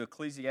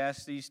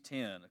Ecclesiastes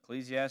 10,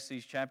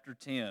 Ecclesiastes chapter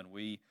 10.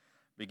 We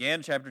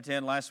began chapter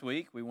 10 last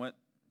week. We went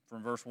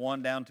from verse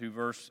 1 down to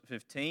verse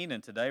 15,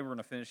 and today we're going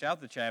to finish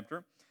out the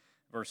chapter,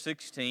 verse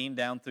 16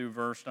 down through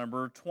verse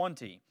number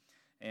 20.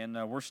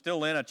 And we're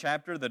still in a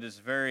chapter that is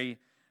very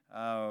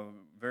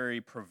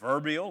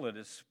proverbial. It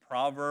is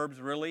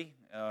Proverbs, really,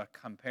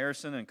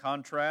 comparison and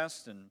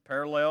contrast and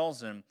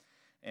parallels.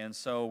 And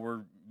so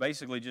we're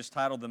basically just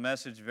titled the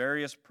message,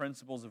 Various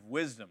Principles of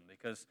Wisdom,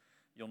 because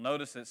you'll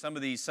notice that some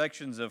of these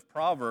sections of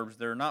Proverbs,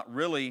 they're not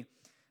really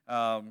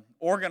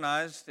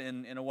organized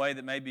in a way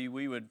that maybe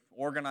we would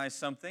organize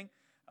something,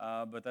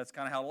 but that's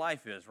kind of how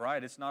life is,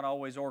 right? It's not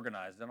always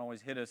organized. It doesn't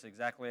always hit us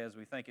exactly as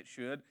we think it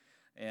should.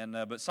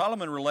 But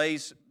Solomon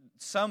relays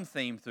some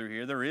theme through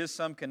here. There is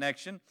some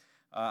connection,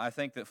 I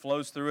think, that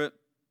flows through it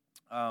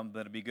that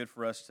would be good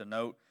for us to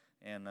note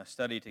and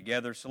study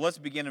together. So let's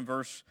begin in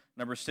verse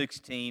number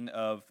 16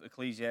 of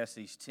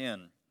Ecclesiastes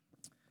 10.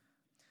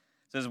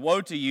 It says,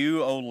 "Woe to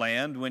you, O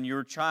land, when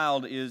your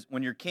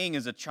king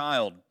is a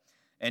child,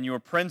 and your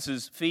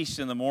princes feast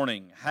in the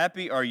morning.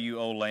 Happy are you,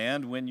 O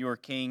land, when your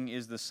king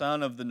is the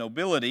son of the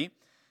nobility,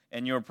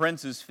 and your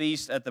princes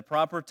feast at the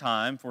proper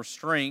time for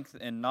strength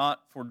and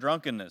not for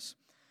drunkenness.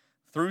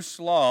 Through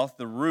sloth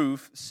the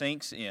roof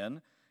sinks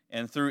in,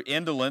 and through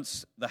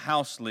indolence the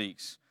house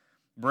leaks.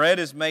 Bread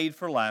is made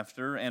for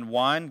laughter, and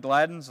wine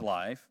gladdens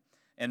life,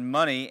 and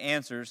money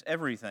answers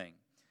everything.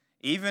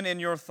 Even in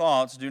your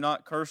thoughts do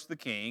not curse the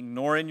king,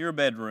 nor in your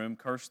bedroom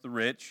curse the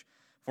rich,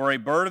 for a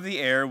bird of the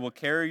air will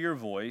carry your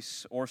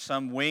voice, or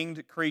some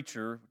winged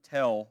creature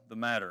tell the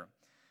matter."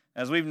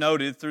 As we've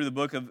noted through the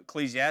book of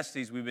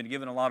Ecclesiastes, we've been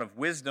given a lot of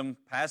wisdom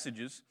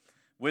passages,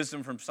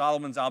 wisdom from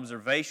Solomon's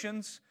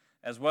observations,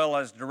 as well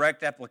as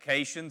direct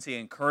applications he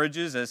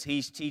encourages as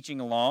he's teaching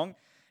along.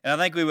 And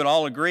I think we would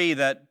all agree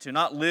that to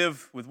not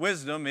live with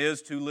wisdom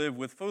is to live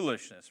with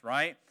foolishness,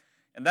 right?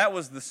 And that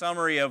was the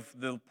summary of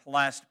the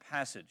last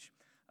passage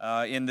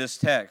in this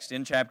text,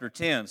 in chapter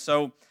 10.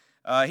 So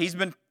he's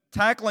been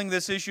tackling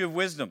this issue of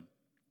wisdom.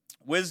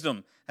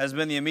 Wisdom has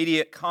been the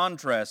immediate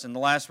contrast in the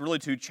last really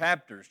two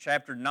chapters.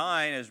 Chapter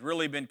 9 has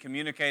really been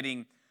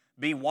communicating,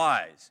 be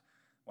wise,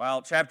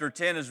 while chapter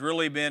 10 has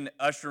really been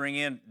ushering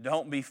in,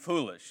 don't be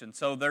foolish. And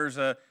so there's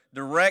a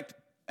direct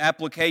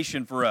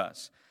application for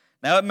us.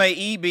 Now, it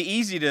may be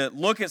easy to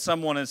look at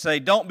someone and say,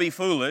 don't be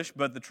foolish,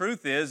 but the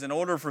truth is, in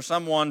order for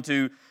someone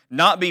to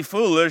not be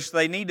foolish,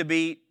 they need to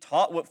be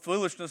taught what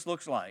foolishness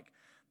looks like.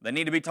 They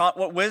need to be taught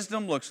what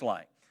wisdom looks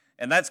like.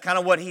 And that's kind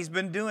of what he's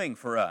been doing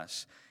for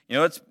us. You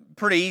know, it's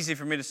pretty easy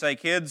for me to say,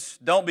 kids,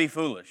 don't be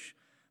foolish,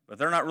 but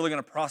they're not really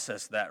going to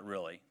process that,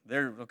 really.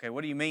 They're, okay,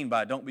 what do you mean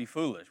by don't be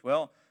foolish?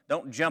 Well,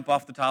 don't jump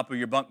off the top of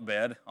your bunk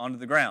bed onto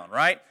the ground,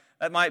 right?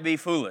 That might be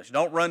foolish.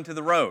 Don't run to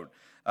the road.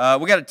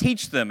 We got to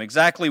teach them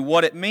exactly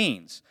what it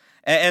means.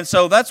 And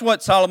so that's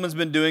what Solomon's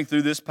been doing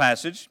through this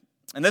passage.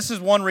 And this is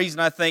one reason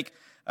I think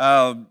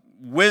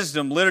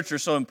wisdom literature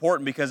is so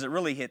important, because it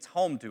really hits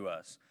home to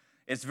us.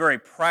 It's very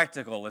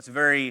practical. It's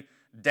very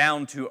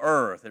down to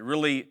earth. It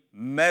really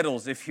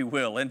meddles, if you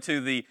will, into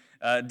the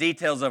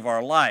details of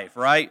our life,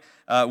 right?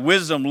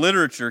 Wisdom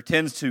literature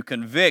tends to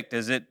convict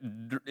as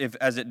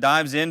it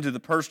dives into the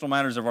personal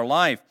matters of our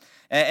life.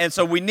 And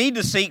so we need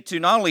to seek to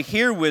not only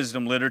hear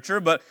wisdom literature,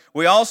 but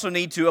we also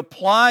need to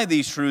apply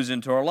these truths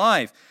into our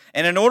life.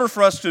 And in order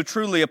for us to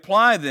truly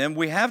apply them,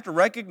 we have to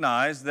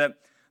recognize that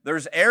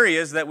there's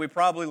areas that we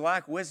probably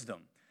lack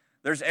wisdom.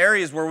 There's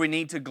areas where we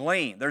need to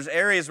glean. There's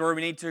areas where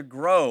we need to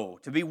grow,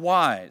 to be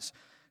wise.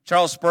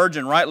 Charles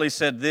Spurgeon rightly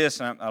said this,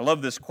 and I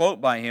love this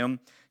quote by him.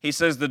 He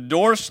says, "The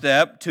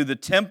doorstep to the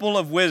temple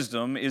of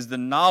wisdom is the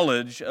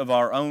knowledge of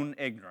our own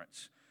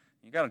ignorance."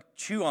 You got to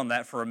chew on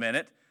that for a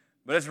minute.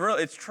 But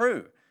it's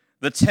true.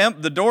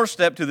 The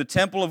doorstep to the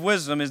temple of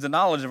wisdom is the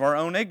knowledge of our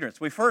own ignorance.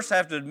 We first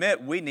have to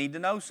admit we need to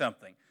know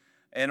something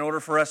in order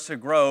for us to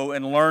grow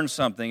and learn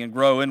something and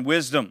grow in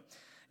wisdom.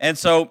 And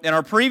so in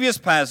our previous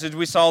passage,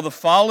 we saw the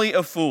folly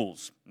of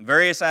fools,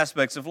 various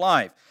aspects of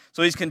life.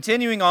 So he's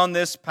continuing on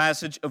this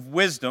passage of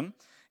wisdom,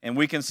 and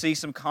we can see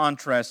some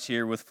contrast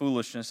here with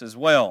foolishness as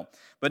well.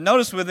 But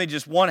notice with me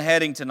just one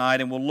heading tonight,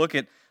 and we'll look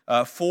at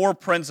 4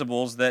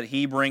 principles that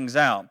he brings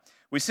out.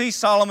 We see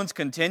Solomon's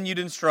continued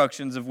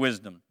instructions of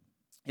wisdom.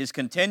 His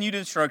continued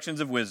instructions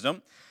of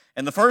wisdom.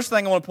 And the first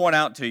thing I want to point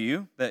out to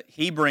you that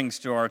he brings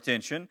to our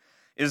attention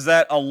is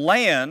that a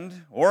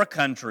land or a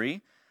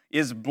country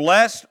is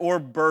blessed or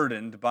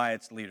burdened by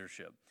its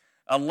leadership.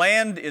 A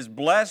land is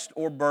blessed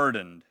or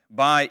burdened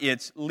by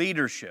its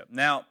leadership.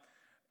 Now,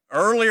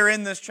 earlier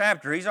in this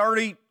chapter, he's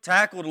already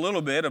tackled a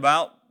little bit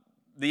about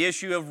the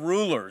issue of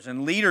rulers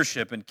and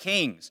leadership and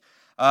kings.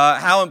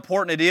 How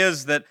important it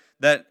is that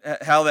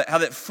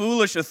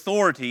foolish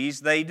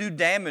authorities, they do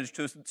damage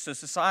to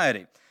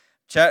society.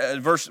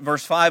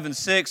 Verse 5 and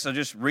 6, I'll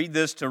just read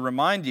this to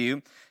remind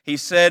you. He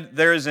said,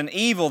 "There is an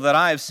evil that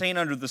I have seen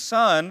under the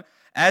sun,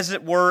 as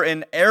it were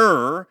an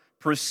error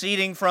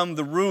proceeding from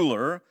the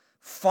ruler.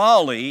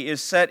 Folly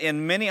is set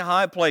in many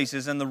high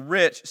places, and the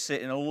rich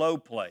sit in a low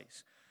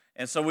place."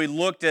 And so we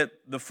looked at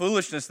the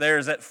foolishness there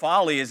is that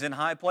folly is in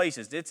high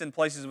places. It's in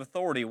places of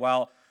authority,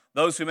 while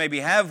those who maybe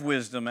have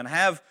wisdom and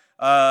have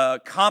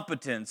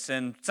competence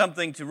and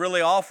something to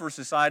really offer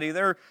society,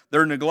 they're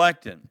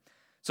neglected.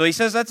 So he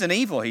says that's an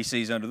evil he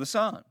sees under the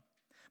sun.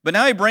 But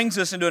now he brings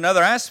us into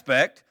another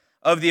aspect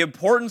of the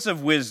importance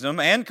of wisdom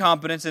and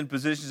competence in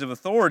positions of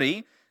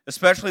authority,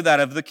 especially that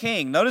of the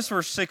king. Notice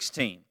verse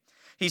 16.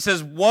 He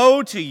says,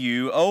 "Woe to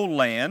you, O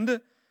land,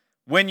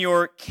 when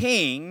your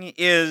king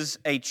is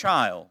a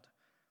child,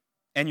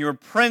 and your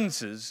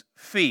princes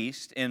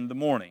feast in the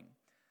morning."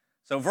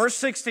 So verse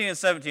 16 and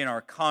 17 are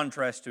a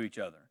contrast to each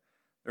other.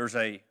 There's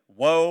a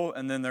woe,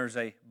 and then there's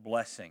a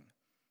blessing.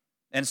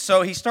 And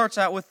so he starts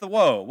out with the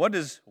woe. What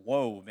does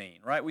woe mean,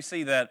 right? We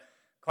see that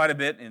quite a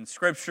bit in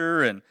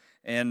Scripture, and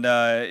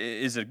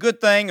is it a good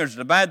thing or is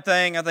it a bad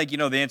thing? I think you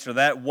know the answer to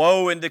that.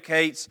 Woe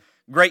indicates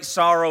great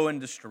sorrow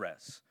and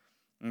distress,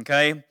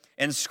 okay?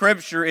 In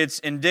Scripture, it's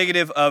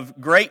indicative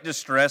of great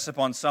distress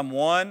upon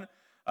someone,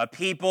 a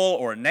people,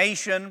 or a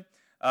nation,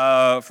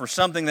 for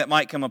something that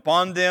might come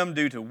upon them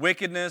due to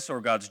wickedness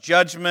or God's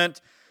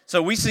judgment.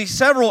 So we see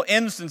several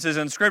instances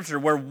in Scripture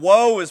where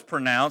woe is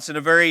pronounced in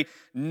a very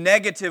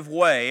negative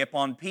way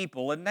upon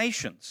people and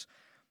nations.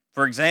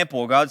 For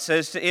example, God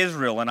says to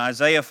Israel in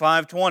Isaiah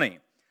 5:20,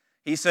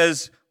 He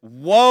says,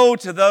 "Woe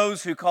to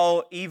those who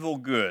call evil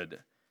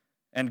good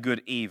and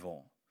good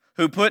evil,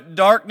 who put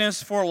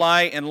darkness for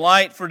light and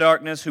light for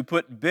darkness, who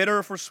put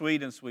bitter for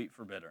sweet and sweet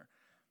for bitter."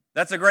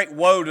 That's a great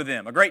woe to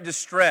them, a great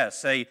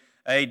distress, a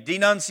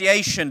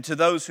denunciation to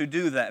those who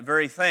do that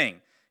very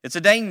thing. It's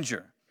a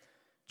danger.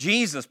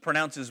 Jesus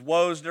pronounces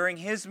woes during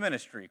His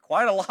ministry,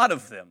 quite a lot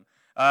of them.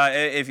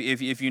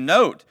 If you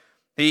note,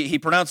 he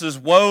pronounces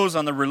woes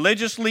on the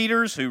religious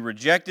leaders who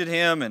rejected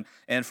Him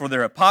and for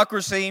their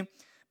hypocrisy.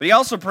 But He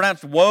also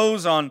pronounced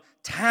woes on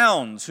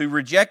towns who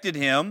rejected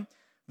Him,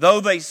 though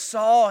they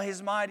saw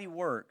His mighty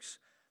works.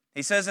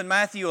 He says in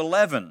Matthew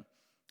 11,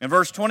 in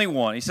verse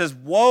 21, He says,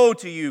 "Woe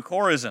to you,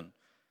 Chorazin!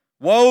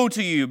 Woe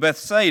to you,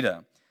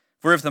 Bethsaida!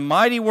 For if the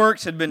mighty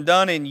works had been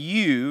done in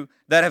you,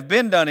 that have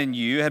been done in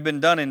you, had been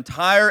done in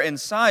Tyre and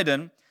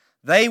Sidon,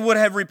 they would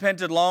have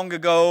repented long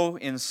ago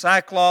in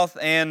sackcloth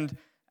and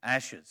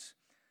ashes."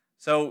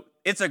 So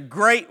it's a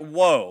great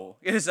woe.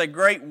 It is a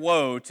great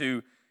woe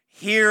to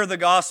hear the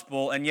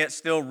gospel and yet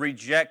still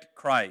reject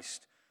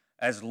Christ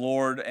as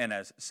Lord and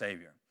as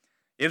Savior.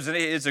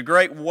 It's a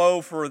great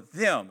woe for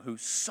them who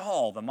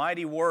saw the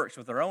mighty works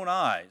with their own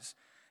eyes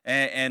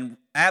and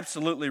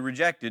absolutely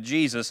rejected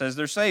Jesus as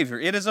their Savior.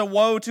 It is a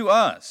woe to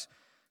us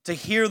to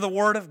hear the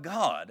Word of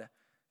God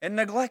and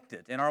neglect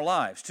it in our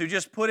lives, to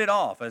just put it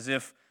off as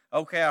if,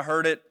 okay, I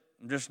heard it,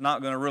 I'm just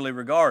not going to really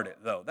regard it,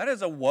 though. That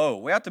is a woe.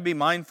 We have to be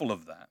mindful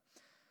of that.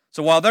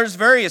 So while there's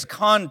various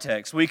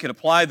contexts we could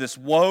apply this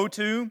woe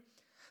to,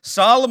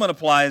 Solomon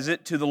applies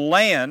it to the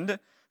land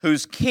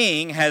whose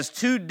king has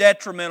two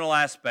detrimental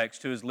aspects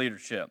to his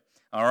leadership.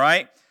 All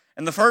right?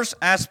 And the first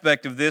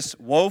aspect of this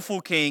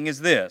woeful king is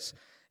this.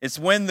 It's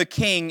when the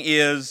king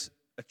is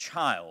a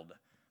child.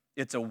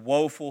 It's a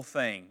woeful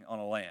thing on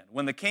a land.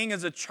 When the king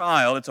is a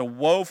child, it's a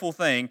woeful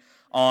thing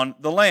on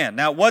the land.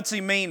 Now, what's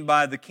he mean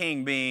by the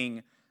king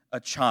being a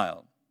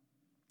child?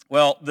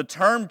 Well, the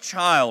term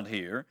child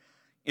here,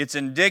 it's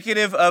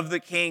indicative of the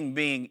king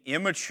being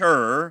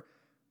immature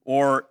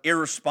or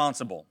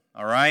irresponsible,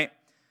 all right?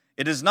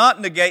 It does not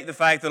negate the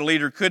fact that a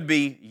leader could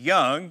be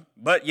young,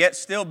 but yet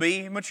still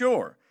be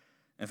mature.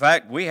 In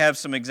fact, we have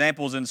some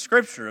examples in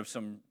Scripture of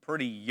some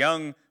pretty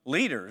young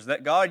leaders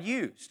that God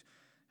used.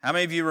 How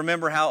many of you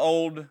remember how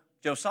old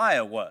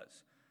Josiah was?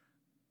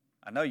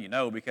 I know you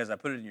know because I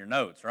put it in your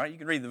notes, right? You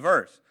can read the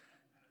verse.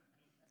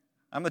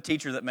 I'm the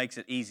teacher that makes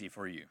it easy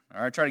for you. All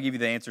right, I try to give you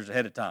the answers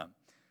ahead of time.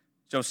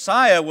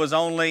 Josiah was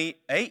only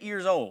 8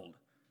 years old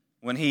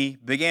when he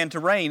began to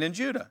reign in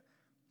Judah.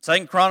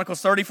 2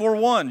 Chronicles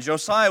 34:1,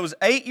 Josiah was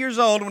 8 years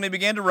old when he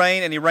began to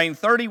reign, and he reigned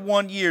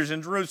 31 years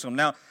in Jerusalem.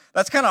 Now,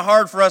 that's kind of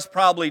hard for us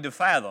probably to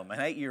fathom, an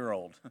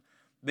 8-year-old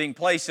being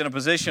placed in a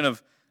position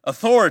of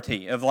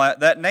authority of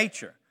that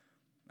nature.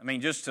 I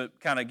mean, just to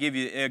kind of give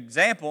you an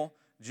example,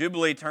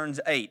 Jubilee turns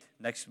 8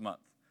 next month.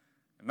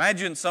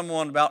 Imagine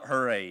someone about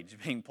her age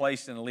being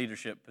placed in a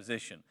leadership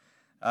position.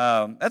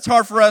 That's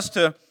hard for us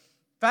to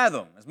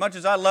fathom. As much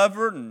as I love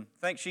her and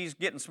think she's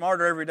getting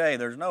smarter every day,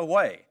 there's no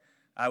way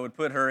I would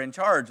put her in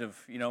charge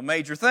of,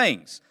 major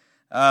things.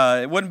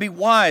 It wouldn't be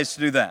wise to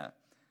do that.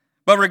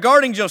 But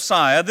regarding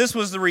Josiah, this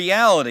was the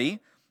reality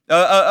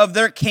of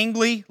their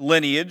kingly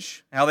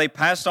lineage, how they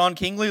passed on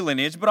kingly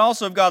lineage, but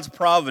also of God's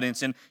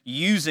providence in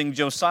using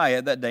Josiah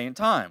at that day and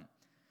time.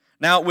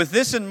 Now, with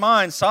this in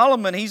mind,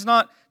 Solomon, he's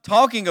not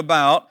talking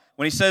about,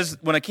 when he says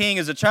when a king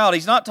is a child,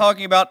 he's not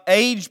talking about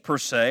age per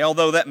se,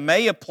 although that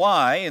may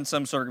apply in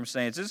some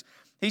circumstances.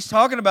 He's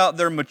talking about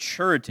their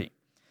maturity.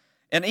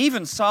 And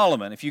even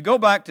Solomon, if you go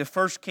back to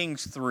 1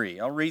 Kings 3,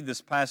 I'll read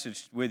this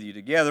passage with you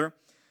together.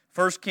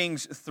 1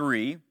 Kings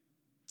 3,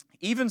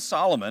 even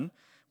Solomon,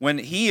 when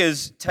he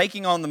is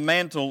taking on the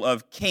mantle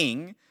of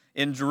king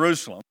in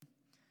Jerusalem,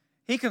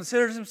 he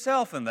considers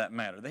himself in that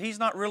matter, that he's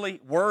not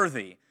really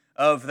worthy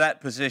of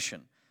that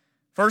position.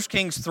 1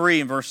 Kings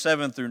 3 and verse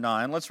 7 through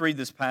 9. Let's read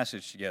this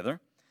passage together.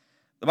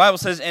 The Bible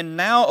says, "And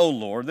now, O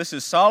Lord," this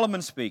is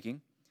Solomon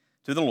speaking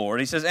to the Lord.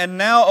 He says, "And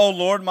now, O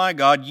Lord my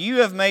God, you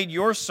have made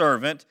your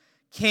servant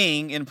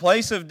king in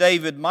place of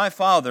David my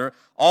father,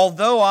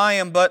 although I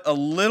am but a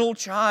little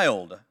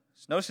child."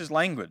 Notice his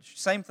language,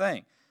 same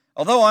thing.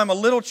 "Although I am a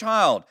little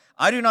child,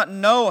 I do not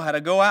know how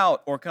to go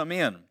out or come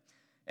in.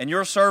 And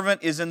your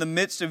servant is in the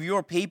midst of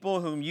your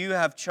people, whom you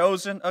have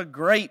chosen, a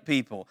great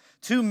people,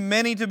 too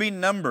many to be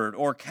numbered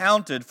or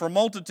counted for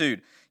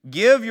multitude.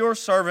 Give your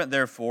servant,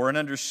 therefore, an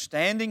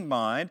understanding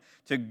mind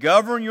to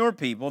govern your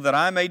people, that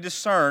I may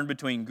discern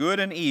between good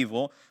and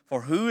evil,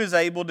 for who is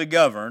able to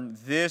govern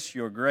this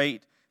your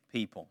great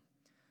people?"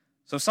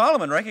 So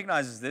Solomon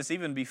recognizes this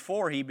even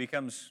before he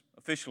becomes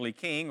officially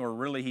king, or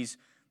really he's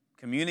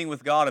communing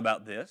with God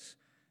about this.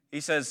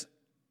 He says,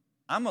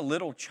 I'm a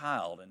little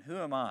child, and who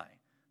am I?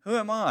 Who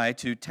am I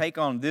to take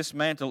on this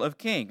mantle of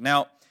king?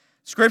 Now,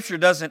 Scripture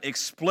doesn't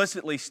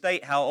explicitly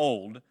state how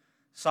old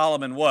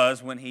Solomon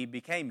was when he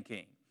became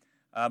king.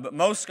 But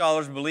most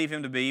scholars believe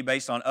him to be,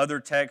 based on other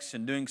texts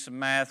and doing some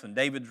math, and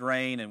David's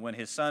reign, and when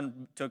his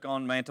son took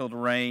on mantle to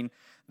reign,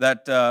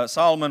 that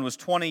Solomon was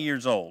 20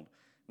 years old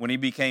when he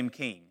became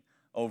king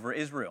over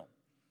Israel.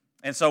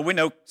 And so we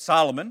know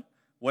Solomon,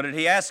 what did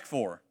he ask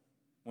for?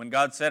 When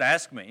God said,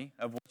 "Ask me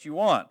of what you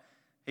want,"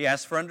 he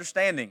asked for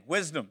understanding,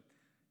 wisdom.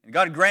 And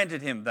God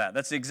granted him that.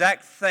 That's the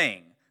exact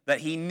thing that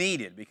he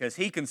needed, because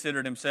he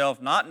considered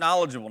himself not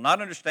knowledgeable,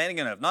 not understanding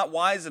enough, not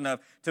wise enough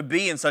to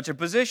be in such a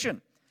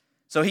position.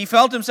 So he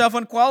felt himself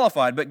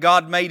unqualified, but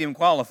God made him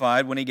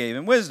qualified when he gave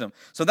him wisdom.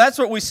 So that's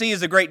what we see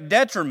as a great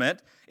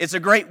detriment. It's a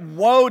great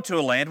woe to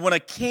a land when a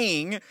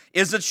king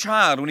is a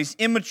child, when he's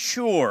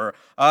immature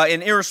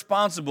and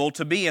irresponsible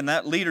to be in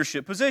that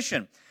leadership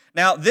position.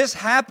 Now, this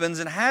happens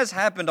and has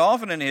happened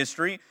often in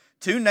history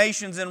to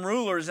nations and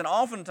rulers, and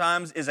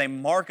oftentimes is a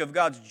mark of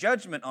God's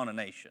judgment on a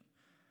nation.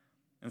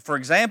 And for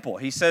example,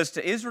 he says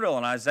to Israel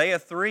in Isaiah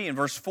 3 and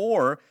verse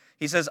 4,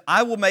 he says,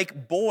 "I will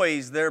make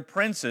boys their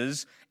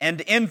princes,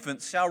 and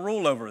infants shall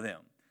rule over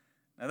them."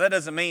 Now that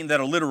doesn't mean that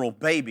a literal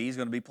baby is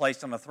going to be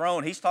placed on a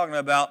throne. He's talking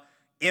about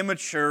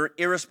immature,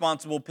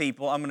 irresponsible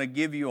people. I'm going to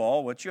give you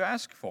all what you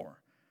ask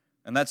for.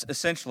 And that's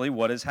essentially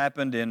what has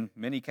happened in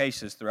many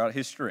cases throughout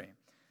history.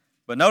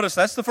 But notice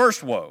that's the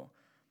first woe.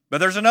 But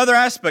there's another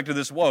aspect of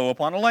this woe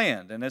upon a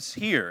land, and it's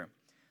here.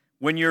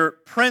 When your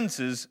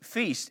princes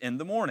feast in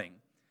the morning.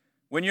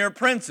 When your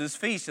princes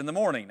feast in the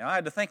morning. Now I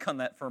had to think on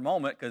that for a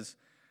moment, because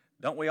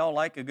don't we all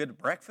like a good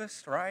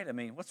breakfast, right? I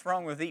mean, what's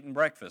wrong with eating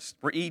breakfast?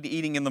 We're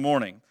eating in the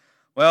morning.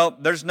 Well,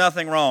 there's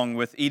nothing wrong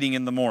with eating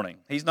in the morning.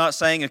 He's not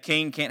saying a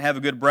king can't have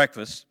a good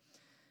breakfast.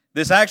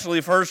 This actually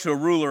refers to a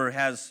ruler who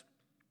has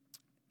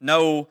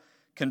no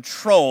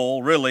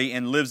control, really,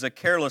 and lives a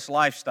careless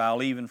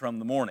lifestyle even from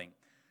the morning.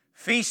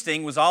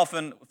 Feasting was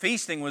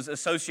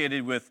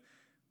associated with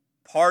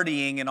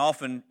partying and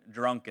often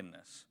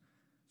drunkenness.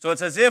 So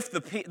it's as if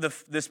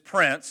this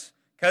prince,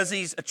 because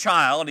he's a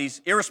child,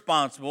 he's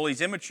irresponsible,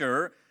 he's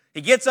immature,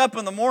 he gets up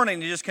in the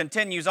morning and just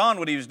continues on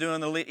what he was doing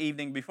the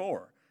evening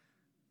before.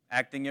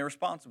 Acting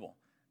irresponsible,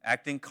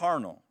 acting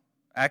carnal,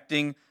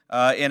 acting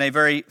in a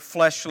very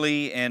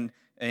fleshly and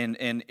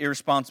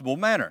irresponsible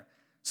manner.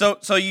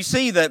 So you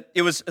see that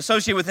it was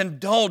associated with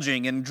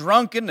indulging and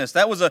drunkenness.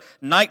 That was a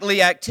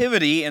nightly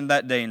activity in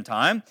that day and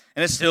time,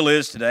 and it still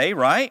is today,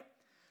 right?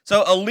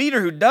 So a leader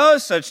who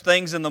does such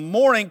things in the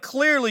morning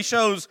clearly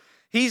shows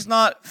he's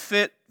not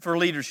fit for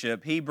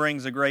leadership. He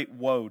brings a great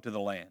woe to the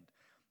land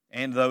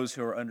and those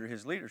who are under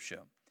his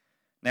leadership.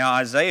 Now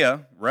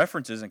Isaiah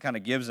references and kind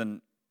of gives a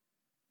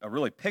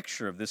really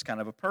picture of this kind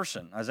of a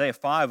person. Isaiah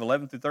 5,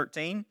 11 through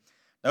 13.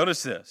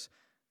 Notice this.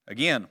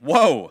 Again,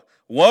 woe.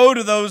 Woe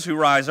to those who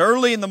rise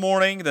early in the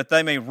morning, that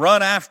they may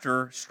run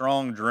after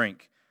strong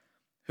drink,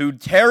 who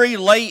tarry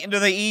late into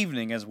the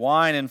evening as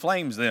wine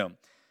inflames them.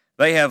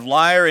 They have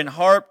lyre and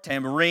harp,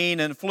 tambourine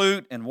and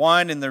flute, and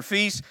wine in their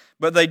feasts,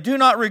 but they do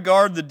not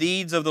regard the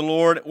deeds of the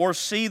Lord or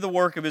see the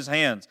work of his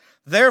hands.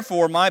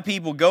 Therefore my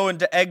people go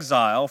into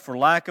exile for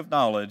lack of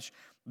knowledge.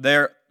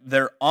 Their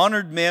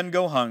honored men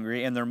go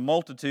hungry, and their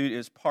multitude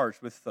is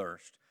parched with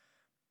thirst.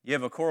 You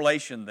have a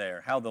correlation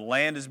there, how the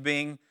land is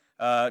being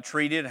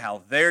treated,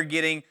 how they're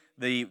getting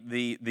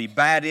the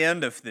bad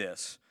end of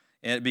this,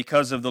 and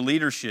because of the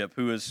leadership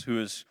who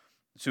is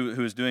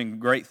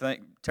doing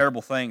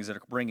terrible things that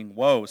are bringing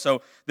woe.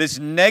 So this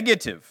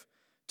negative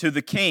to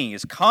the king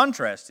is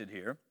contrasted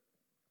here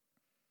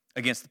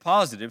against the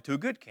positive to a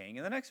good king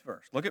in the next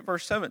verse. Look at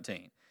verse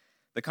 17.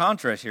 The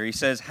contrast here, he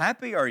says,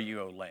 "Happy are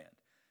you, O land.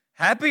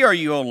 Happy are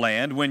you, O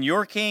land, when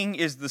your king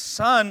is the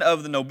son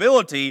of the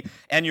nobility,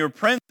 and your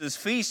princes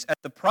feast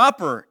at the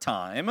proper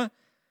time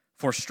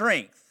for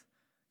strength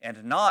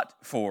and not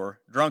for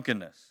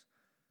drunkenness."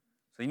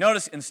 So you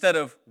notice, instead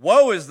of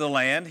woe is the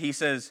land, he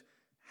says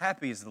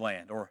happy is the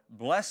land, or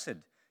blessed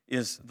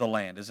is the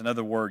land is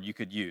another word you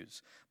could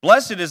use.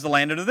 Blessed is the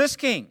land under this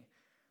king.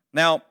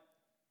 Now,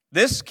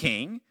 this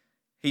king,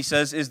 he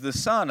says, is the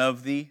son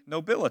of the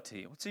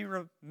nobility. What's he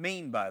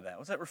mean by that?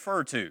 What's that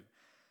refer to?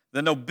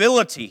 The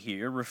nobility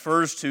here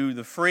refers to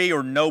the free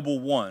or noble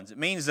ones. It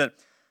means that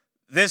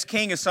this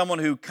king is someone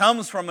who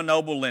comes from a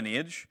noble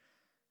lineage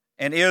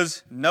and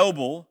is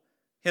noble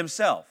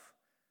himself.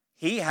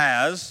 He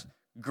has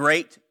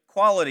great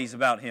qualities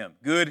about him,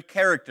 good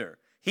character.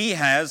 He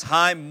has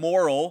high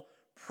moral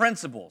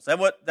principles.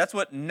 That's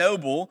what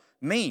noble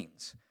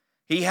means.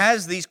 He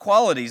has these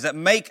qualities that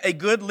make a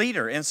good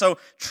leader. And so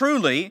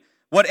truly,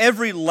 what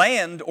every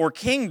land or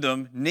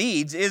kingdom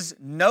needs is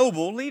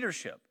noble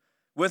leadership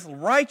with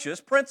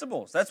righteous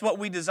principles. That's what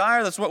we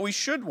desire. That's what we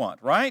should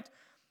want, right?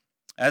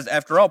 As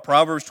after all,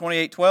 Proverbs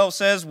 28:12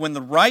 says, when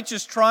the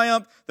righteous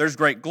triumph, there's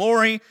great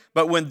glory,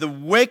 but when the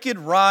wicked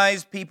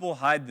rise, people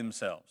hide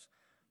themselves.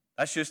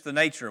 That's just the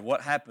nature of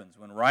what happens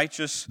when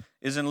righteous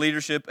is in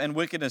leadership and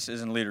wickedness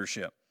is in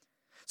leadership.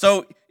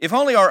 So if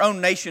only our own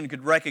nation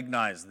could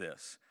recognize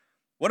this.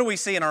 What do we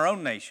see in our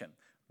own nation?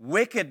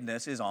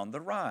 Wickedness is on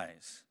the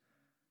rise.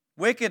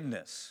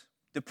 Wickedness,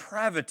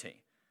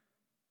 depravity.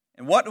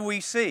 And what do we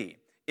see?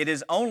 It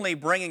is only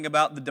bringing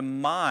about the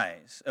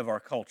demise of our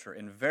culture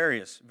in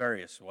various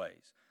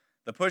ways.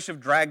 The push of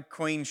drag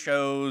queen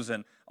shows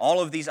and all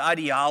of these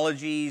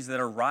ideologies that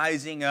are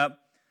rising up,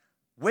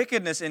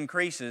 wickedness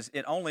increases,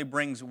 it only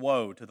brings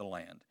woe to the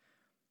land.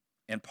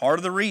 And part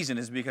of the reason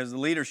is because the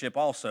leadership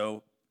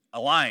also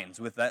aligns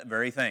with that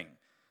very thing.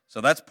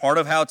 So that's part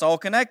of how it's all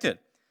connected.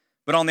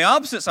 But on the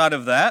opposite side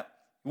of that,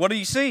 what do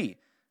you see?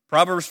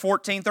 Proverbs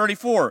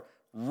 14:34,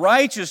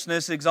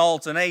 righteousness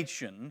exalts a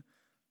nation,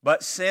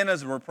 but sin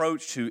is a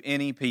reproach to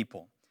any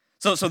people.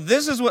 So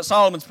this is what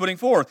Solomon's putting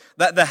forth,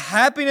 that the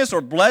happiness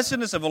or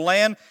blessedness of a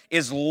land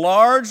is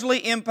largely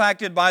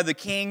impacted by the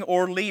king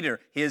or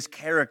leader, his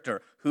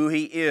character, who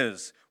he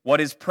is, what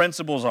his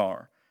principles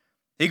are.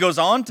 He goes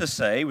on to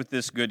say with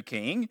this good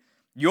king,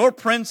 your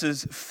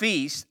princes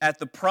feast at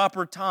the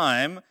proper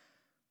time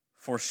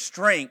for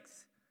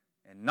strength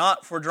and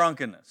not for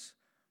drunkenness.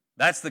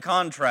 That's the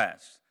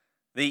contrast.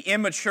 The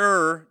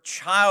immature,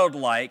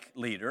 childlike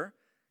leader,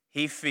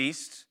 he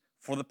feasts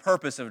for the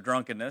purpose of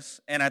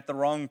drunkenness and at the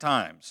wrong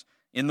times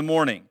in the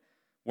morning.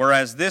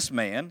 Whereas this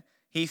man,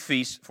 he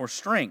feasts for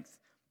strength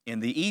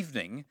in the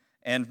evening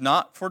and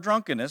not for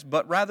drunkenness,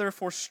 but rather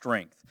for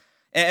strength.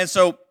 And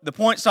so the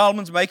point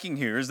Solomon's making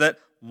here is that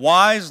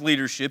wise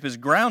leadership is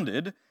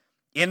grounded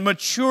in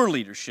mature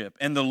leadership.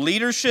 And the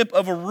leadership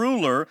of a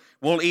ruler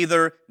will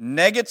either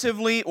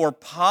negatively or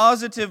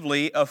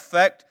positively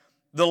affect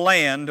the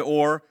land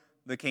or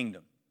the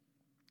kingdom.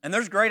 And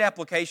there's great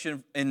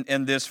application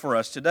in this for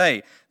us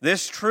today.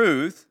 This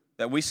truth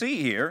that we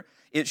see here,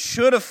 it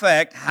should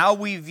affect how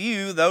we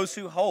view those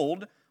who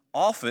hold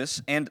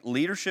office and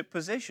leadership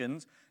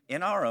positions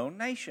in our own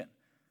nation.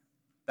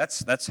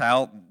 That's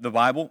how the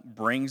Bible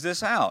brings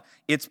this out.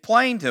 It's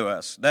plain to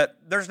us that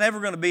there's never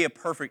going to be a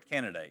perfect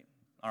candidate,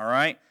 all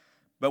right?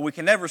 But we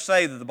can never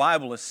say that the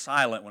Bible is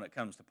silent when it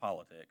comes to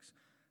politics.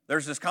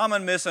 There's this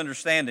common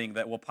misunderstanding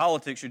that, well,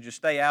 politics should just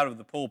stay out of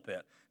the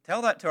pulpit.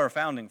 Tell that to our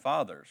founding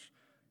fathers.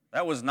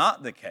 That was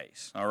not the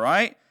case, all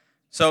right?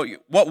 So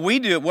what we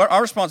do, what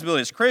our responsibility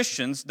as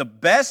Christians, the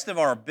best of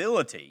our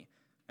ability,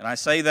 and I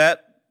say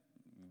that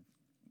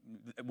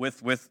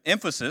with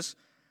emphasis,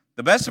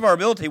 the best of our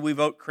ability, we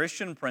vote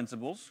Christian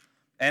principles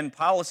and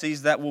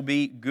policies that will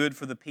be good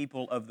for the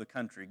people of the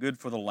country, good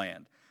for the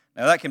land.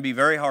 Now that can be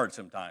very hard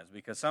sometimes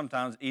because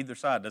sometimes either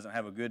side doesn't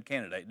have a good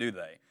candidate, do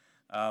they?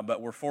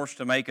 But we're forced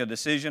to make a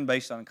decision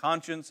based on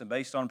conscience and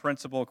based on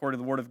principle according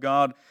to the Word of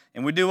God,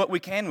 and we do what we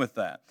can with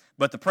that.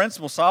 But the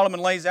principle Solomon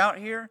lays out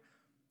here,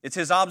 it's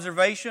his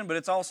observation, but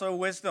it's also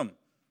wisdom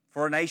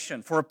for a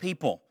nation, for a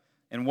people,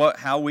 and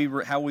how we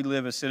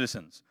live as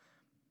citizens.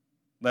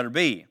 Letter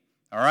B,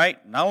 all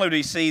right? Not only do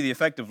you see the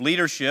effect of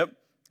leadership,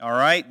 all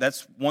right,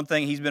 that's one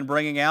thing he's been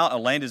bringing out. A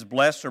land is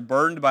blessed or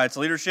burdened by its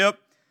leadership.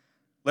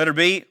 Letter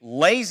B,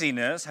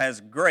 laziness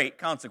has great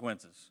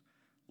consequences.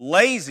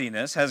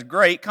 Laziness has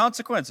great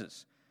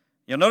consequences.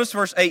 You'll notice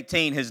verse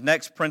 18, his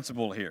next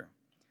principle here.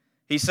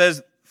 He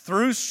says,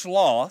 through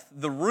sloth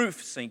the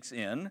roof sinks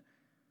in,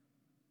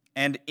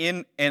 and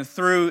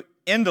through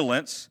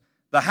indolence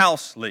the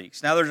house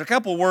leaks. Now there's a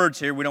couple words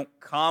here we don't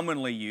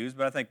commonly use,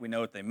 but I think we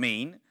know what they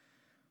mean.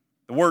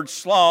 The word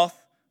sloth,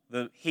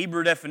 the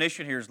Hebrew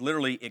definition here is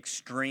literally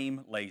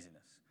extreme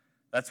laziness.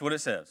 That's what it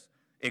says.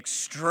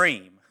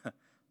 Extreme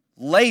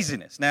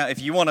laziness. Now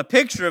if you want a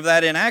picture of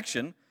that in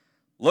action,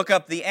 look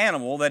up the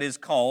animal that is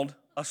called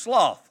a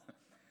sloth.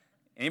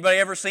 Anybody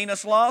ever seen a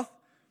sloth?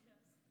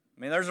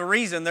 I mean, there's a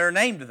reason they're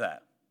named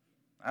that.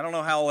 I don't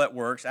know how all that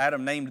works.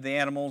 Adam named the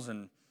animals,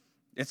 and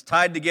it's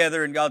tied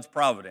together in God's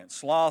providence.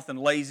 Sloth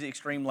and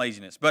extreme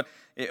laziness. But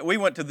we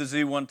went to the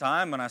zoo one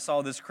time, and I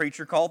saw this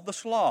creature called the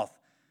sloth.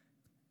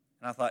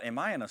 And I thought, am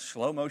I in a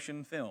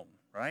slow-motion film,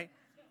 right?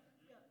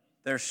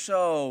 They're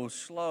so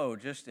slow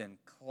just in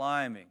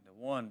climbing to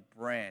one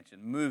branch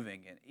and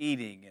moving and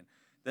eating, and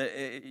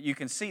you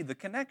can see the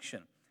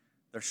connection.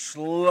 They're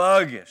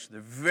sluggish.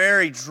 They're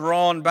very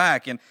drawn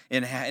back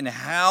in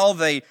how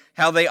they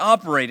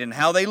operate and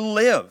how they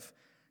live.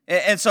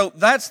 And so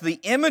that's the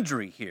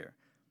imagery here.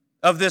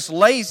 of this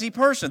lazy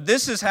person.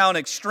 This is how an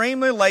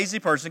extremely lazy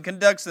person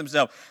conducts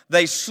themselves.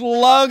 They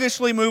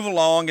sluggishly move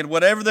along in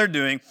whatever they're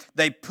doing.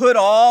 They put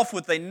off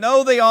what they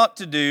know they ought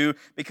to do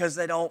because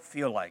they don't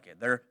feel like it.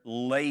 They're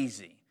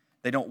lazy.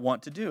 They don't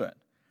want to do it.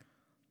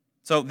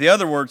 So the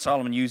other word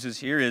Solomon uses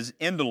here is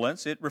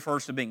indolence. It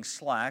refers to being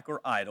slack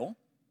or idle.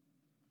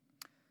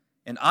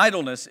 And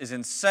idleness is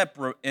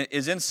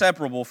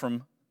inseparable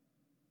from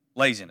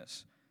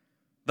laziness.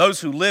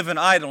 Those who live in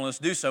idleness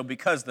do so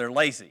because they're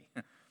lazy.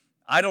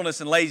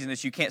 Idleness and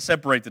laziness, you can't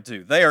separate the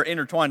two. They are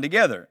intertwined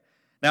together.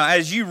 Now,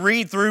 as you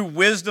read through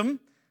wisdom,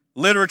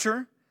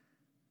 literature,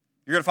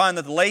 you're going to find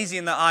that the lazy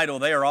and the idle,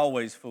 they are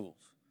always fools.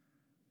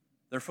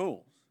 They're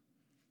fools.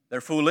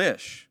 They're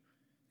foolish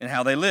in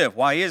how they live.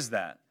 Why is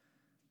that?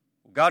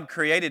 God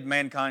created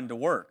mankind to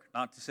work,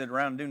 not to sit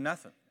around and do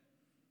nothing.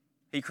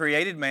 He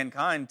created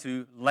mankind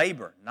to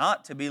labor,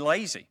 not to be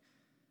lazy.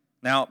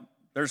 Now,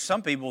 there's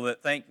some people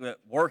that think that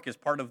work is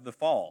part of the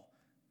fall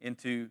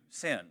into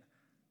sin.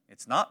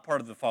 It's not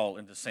part of the fall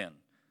into sin.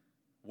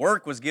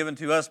 Work was given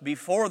to us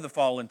before the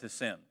fall into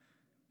sin.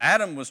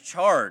 Adam was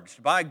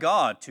charged by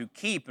God to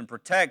keep and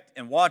protect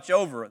and watch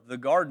over the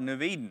Garden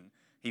of Eden.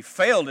 He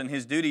failed in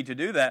his duty to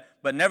do that,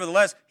 but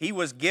nevertheless, he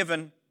was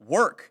given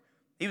work.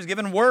 He was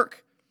given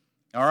work.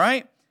 All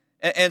right?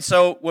 And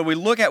so when we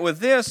look at with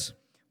this,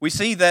 we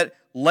see that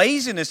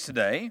laziness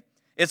today,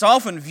 it's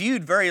often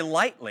viewed very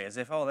lightly as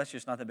if, oh, that's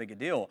just not that big a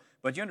deal.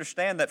 But you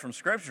understand that from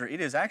Scripture,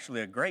 it is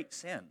actually a great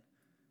sin.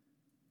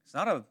 It's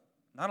not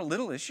a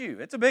little issue.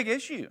 It's a big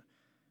issue.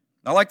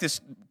 I like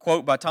this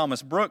quote by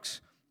Thomas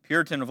Brooks,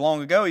 Puritan of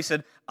long ago. He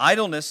said,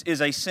 idleness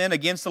is a sin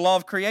against the law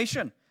of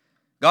creation.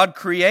 God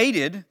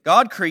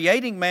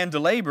creating man to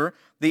labor,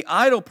 the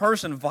idle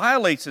person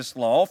violates this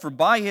law, for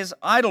by his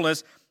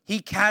idleness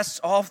he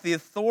casts off the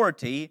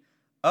authority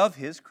of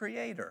his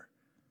Creator.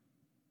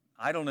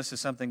 Idleness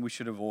is something we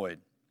should avoid.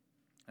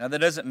 Now, that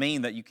doesn't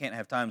mean that you can't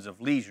have times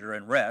of leisure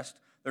and rest.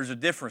 There's a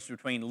difference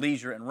between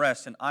leisure and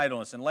rest and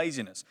idleness and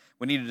laziness.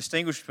 We need to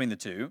distinguish between the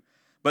two.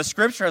 But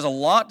Scripture has a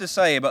lot to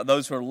say about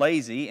those who are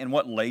lazy and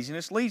what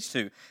laziness leads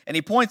to. And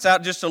he points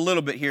out just a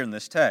little bit here in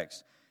this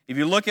text. If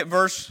you look at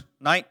verse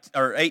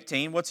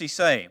 18, what's he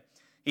saying?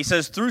 He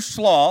says, through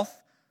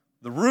sloth,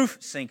 the roof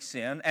sinks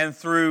in, and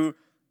through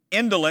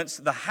indolence,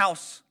 the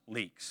house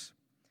leaks.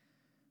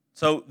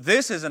 So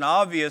this is an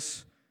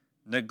obvious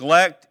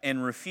neglect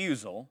and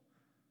refusal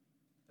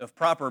of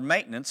proper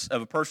maintenance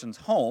of a person's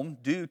home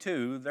due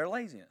to their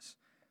laziness.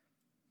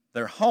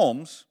 Their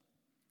homes,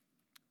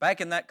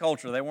 back in that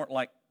culture, they weren't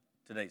like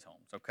today's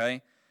homes,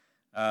 okay?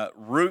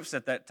 Roofs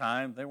at that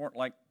time, they weren't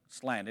like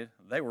slanted,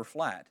 they were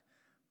flat.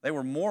 They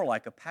were more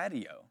like a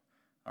patio,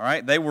 all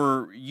right? They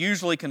were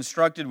usually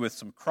constructed with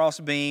some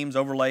cross beams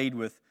overlaid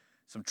with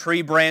some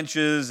tree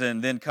branches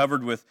and then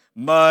covered with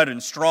mud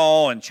and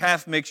straw and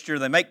chaff mixture.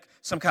 They make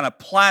some kind of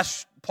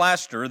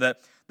plaster that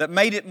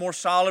made it more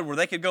solid where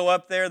they could go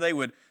up there. They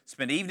would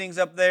spend evenings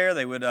up there.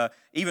 They would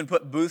even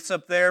put booths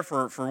up there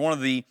for one of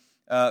the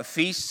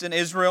feasts in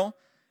Israel.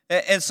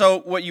 And so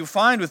what you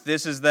find with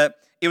this is that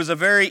it was a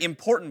very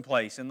important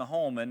place in the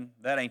home in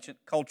that ancient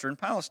culture in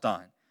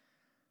Palestine.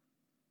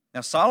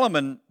 Now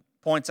Solomon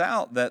points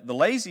out that the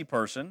lazy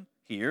person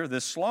here,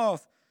 this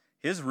sloth,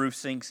 his roof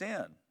sinks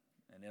in.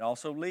 And it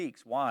also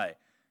leaks. Why?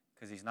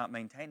 Because he's not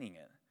maintaining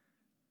it.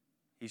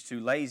 He's too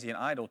lazy and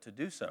idle to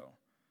do so.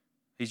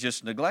 He's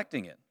just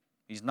neglecting it.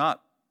 He's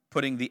not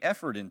putting the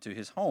effort into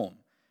his home.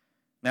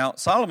 Now,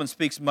 Solomon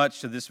speaks much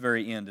to this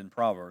very end in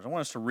Proverbs. I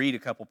want us to read a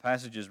couple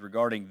passages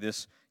regarding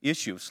this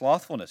issue of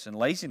slothfulness and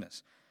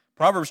laziness.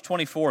 Proverbs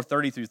 24,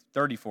 30 through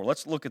 34.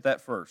 Let's look at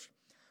that first.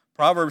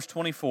 Proverbs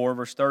 24,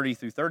 verse 30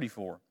 through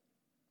 34.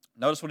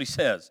 Notice what he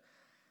says.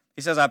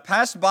 He says, I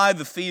passed by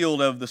the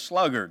field of the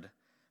sluggard,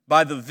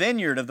 by the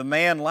vineyard of the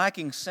man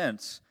lacking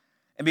sense,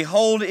 and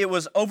behold, it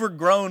was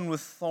overgrown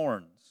with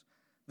thorns.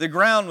 The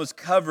ground was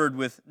covered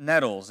with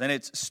nettles, and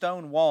its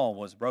stone wall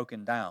was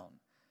broken down.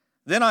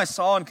 Then I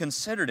saw and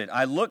considered it.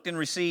 I looked and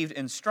received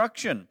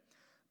instruction.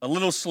 A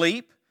little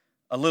sleep,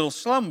 a little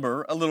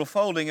slumber, a little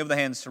folding of the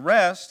hands to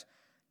rest,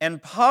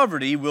 and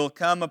poverty will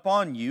come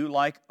upon you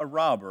like a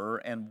robber,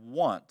 and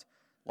want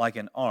like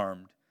an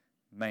armed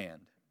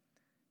man.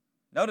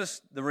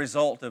 Notice the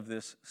result of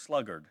this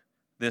sluggard,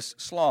 this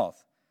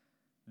sloth.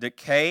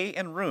 Decay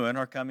and ruin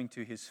are coming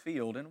to his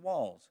field and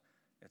walls.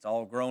 It's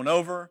all grown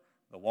over.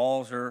 The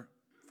walls are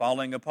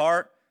falling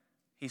apart.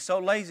 He's so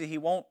lazy he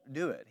won't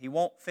do it. He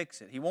won't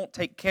fix it. He won't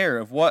take care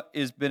of what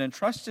has been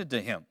entrusted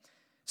to him.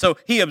 So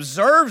he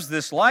observes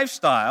this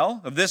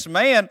lifestyle of this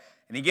man,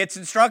 and he gets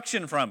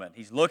instruction from it.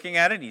 He's looking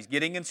at it, and he's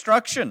getting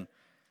instruction.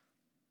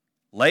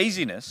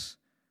 Laziness,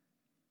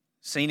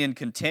 seen in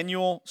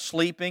continual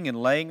sleeping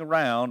and laying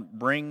around,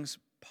 brings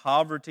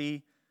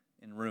poverty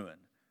and ruin.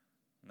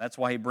 And that's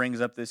why he brings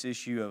up this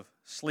issue of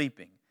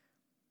sleeping.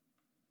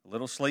 A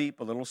little sleep,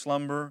 a little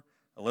slumber,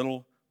 a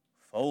little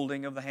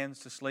folding of the hands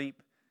to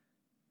sleep.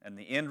 And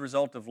the end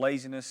result of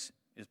laziness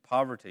is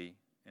poverty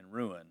and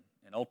ruin,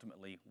 and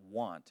ultimately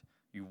want.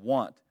 You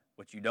want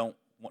what you don't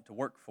want to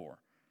work for.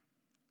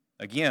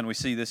 Again, we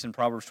see this in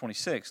Proverbs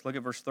 26. Look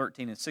at verse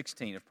 13 and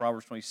 16 of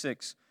Proverbs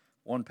 26,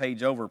 one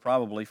page over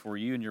probably for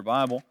you in your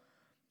Bible.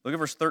 Look at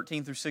verse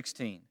 13 through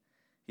 16.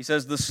 He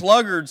says, the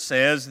sluggard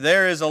says,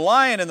 there is a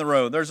lion in the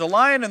road, there's a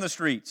lion in the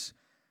streets.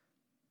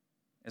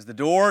 As the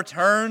door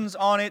turns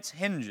on its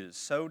hinges,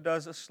 so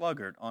does a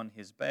sluggard on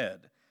his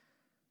bed.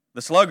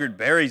 The sluggard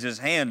buries his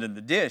hand in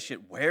the dish.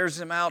 It wears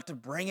him out to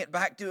bring it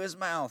back to his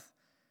mouth.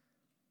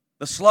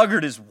 The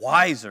sluggard is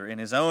wiser in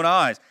his own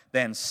eyes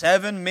than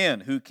 7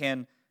 men who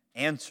can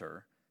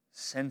answer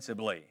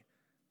sensibly.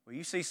 Well,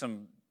 you see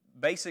some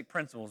basic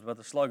principles about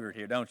the sluggard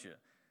here, don't you?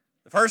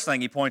 The first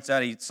thing he points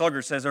out,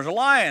 sluggard says, there's a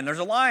lion, there's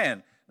a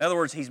lion. In other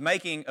words, he's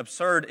making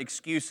absurd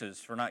excuses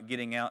for not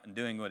getting out and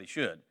doing what he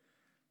should.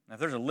 Now, if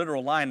there's a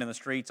literal lion in the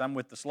streets, I'm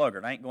with the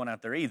sluggard. I ain't going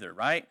out there either,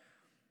 right?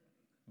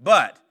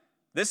 But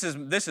this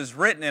is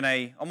written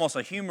in almost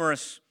a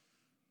humorous,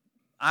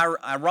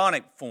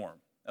 ironic form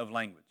of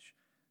language.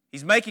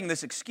 He's making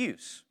this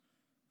excuse.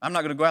 I'm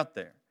not going to go out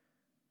there.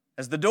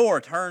 As the door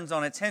turns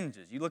on its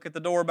hinges, you look at the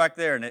door back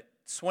there and it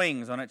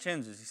swings on its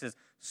hinges. He says,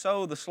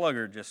 so the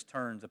sluggard just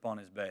turns upon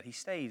his bed. He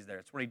stays there.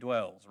 It's where he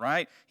dwells,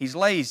 right? He's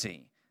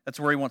lazy. That's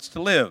where he wants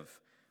to live.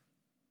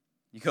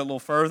 You go a little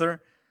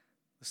further.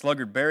 The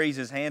sluggard buries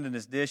his hand in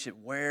his dish. It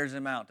wears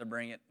him out to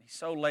bring it. He's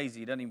so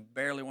lazy, he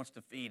barely wants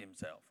to feed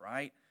himself,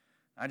 right?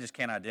 I just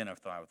can't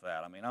identify with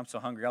that. I mean, I'm so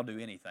hungry, I'll do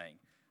anything.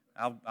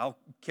 I'll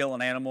kill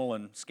an animal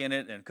and skin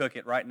it and cook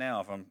it right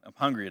now if I'm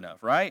hungry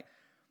enough, right?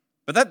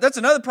 But that's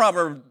another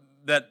proverb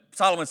that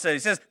Solomon says. He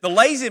says, the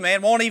lazy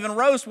man won't even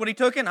roast what he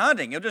took in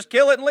hunting. He'll just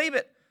kill it and leave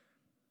it.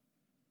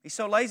 He's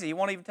so lazy, he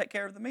won't even take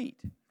care of the meat,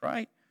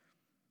 right?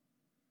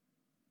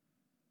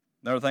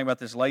 Another thing about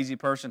this lazy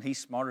person, he's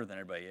smarter than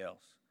everybody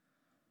else.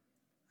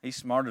 He's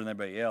smarter than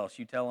everybody else.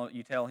 You tell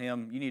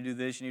him, you need to do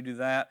this, you need to do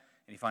that,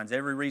 and he finds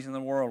every reason in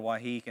the world why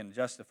he can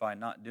justify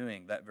not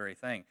doing that very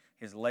thing.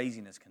 His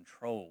laziness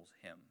controls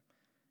him,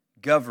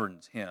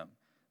 governs him.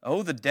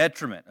 Oh, the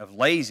detriment of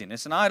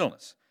laziness and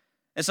idleness.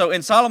 And so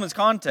in Solomon's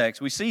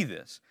context, we see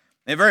this.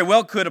 It very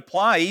well could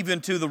apply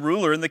even to the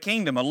ruler in the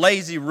kingdom. A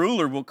lazy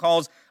ruler will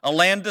cause a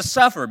land to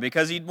suffer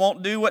because he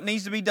won't do what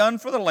needs to be done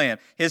for the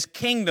land. His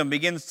kingdom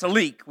begins to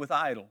leak with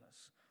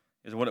idleness,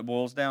 is what it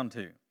boils down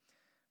to.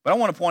 But I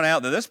want to point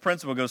out that this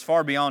principle goes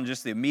far beyond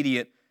just the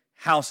immediate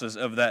houses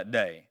of that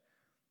day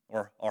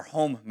or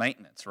home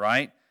maintenance,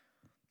 right?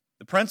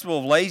 The principle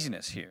of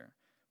laziness here.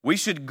 We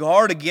should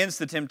guard against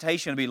the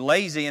temptation to be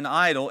lazy and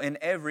idle in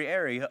every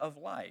area of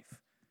life,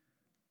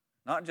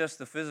 not just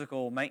the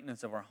physical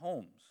maintenance of our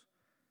homes.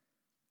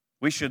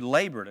 We should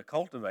labor to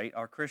cultivate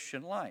our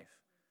Christian life,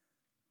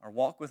 our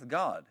walk with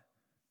God,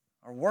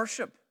 our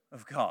worship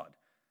of God.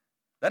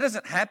 That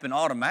doesn't happen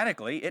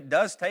automatically. It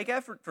does take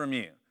effort from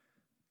you.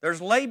 There's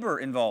labor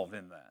involved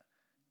in that.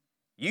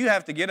 You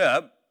have to get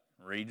up,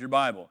 read your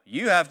Bible.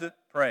 You have to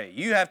pray.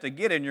 You have to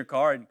get in your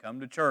car and come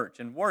to church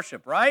and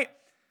worship, right?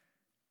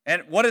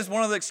 And what is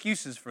one of the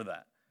excuses for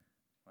that?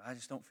 Well, I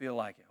just don't feel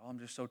like it. Oh, I'm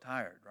just so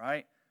tired,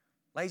 right?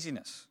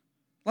 Laziness.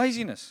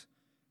 Laziness.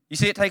 You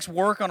see, it takes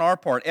work on our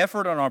part,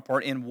 effort on our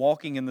part in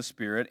walking in the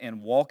Spirit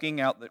and living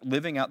out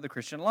the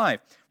Christian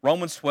life.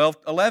 Romans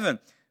 12:11,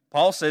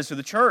 Paul says to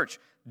the church,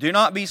 do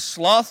not be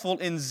slothful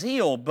in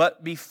zeal,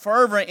 but be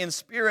fervent in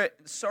spirit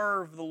and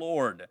serve the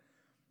Lord.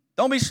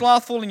 Don't be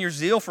slothful in your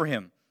zeal for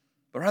Him,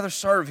 but rather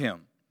serve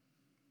Him.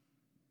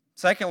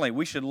 Secondly,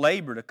 we should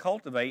labor to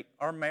cultivate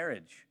our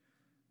marriage.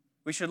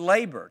 We should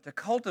labor to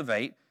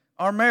cultivate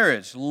our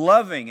marriage,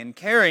 loving and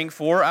caring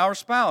for our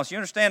spouse. You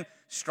understand,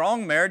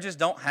 strong marriages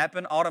don't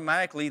happen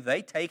automatically.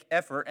 They take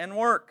effort and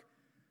work.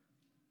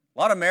 A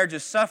lot of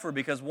marriages suffer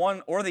because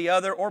one or the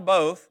other or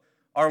both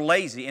are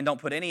lazy and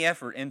don't put any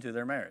effort into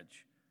their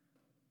marriage.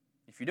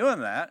 If you're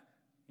doing that,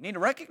 you need to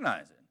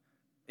recognize it.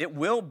 It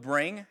will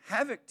bring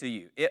havoc to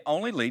you. It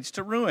only leads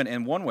to ruin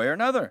in one way or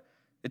another.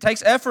 It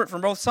takes effort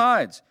from both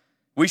sides.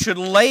 We should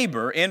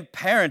labor in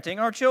parenting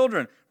our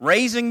children,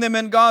 raising them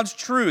in God's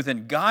truth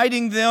and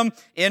guiding them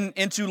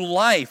into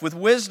life with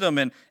wisdom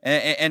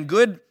and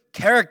good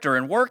character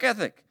and work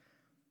ethic.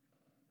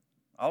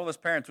 All of us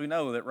parents, we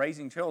know that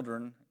raising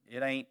children,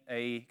 it ain't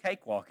a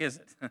cakewalk, is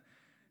it?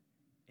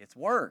 It's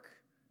work.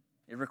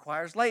 It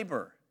requires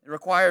labor. It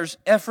requires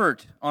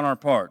effort on our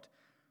part.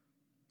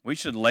 We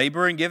should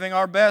labor in giving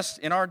our best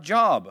in our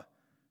job,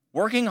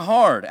 working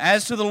hard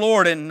as to the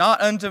Lord and not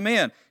unto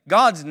men.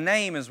 God's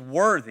name is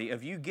worthy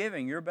of you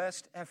giving your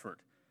best effort,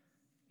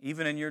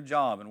 even in your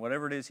job and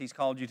whatever it is He's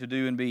called you to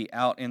do and be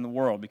out in the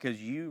world,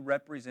 because you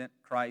represent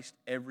Christ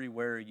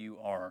everywhere you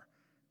are.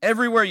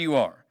 Everywhere you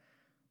are.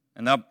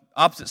 And the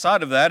opposite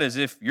side of that is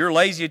if you're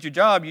lazy at your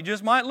job, you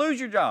just might lose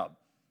your job.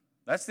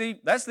 That's the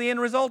end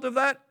result of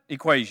that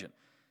equation.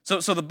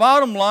 So the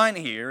bottom line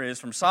here is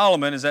from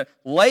Solomon is that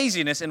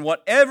laziness in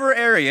whatever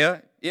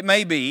area it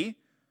may be,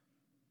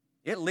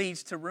 it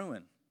leads to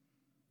ruin.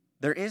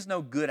 There is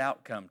no good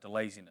outcome to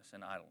laziness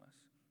and idleness.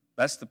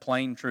 That's the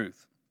plain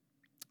truth.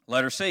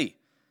 Letter C.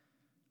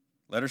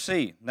 Letter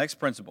C, next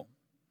principle.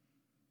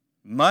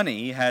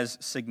 Money has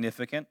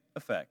significant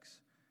effects.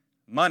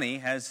 Money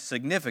has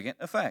significant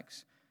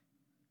effects.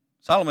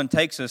 Solomon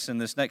takes us in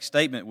this next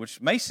statement,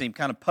 which may seem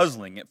kind of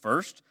puzzling at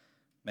first,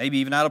 maybe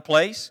even out of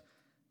place.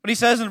 But he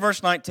says in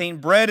verse 19,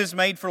 bread is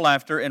made for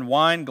laughter, and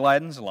wine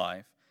gladdens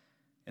life,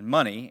 and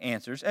money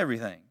answers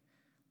everything.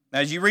 Now,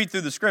 as you read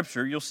through the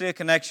Scripture, you'll see a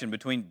connection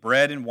between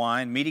bread and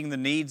wine, meeting the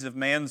needs of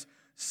man's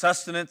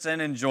sustenance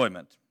and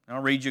enjoyment.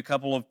 I'll read you a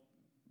couple of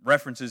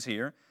references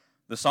here.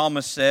 The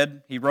psalmist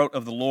said, he wrote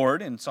of the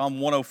Lord in Psalm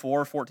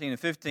 104, 14 and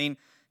 15,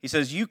 he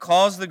says, you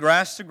cause the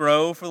grass to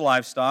grow for the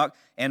livestock,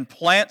 and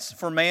plants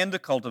for man to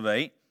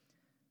cultivate,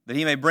 that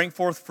he may bring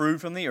forth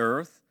fruit from the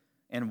earth,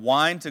 and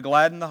wine to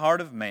gladden the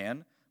heart of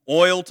man,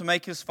 oil to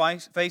make his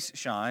face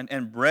shine,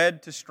 and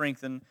bread to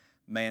strengthen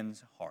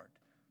man's heart.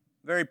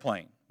 Very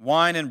plain.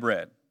 Wine and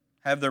bread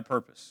have their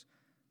purpose.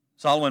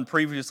 Solomon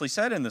previously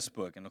said in this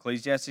book, in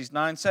Ecclesiastes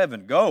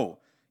 9:7, go,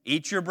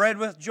 eat your bread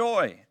with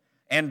joy,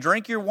 and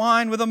drink your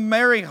wine with a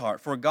merry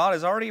heart, for God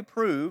has already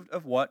approved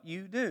of what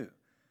you do.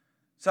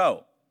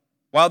 So,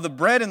 while the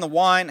bread and the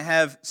wine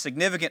have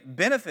significant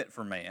benefit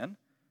for man,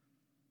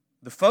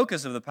 the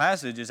focus of the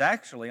passage is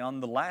actually on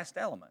the last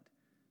element,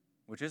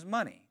 which is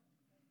money.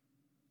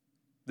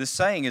 This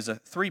saying is a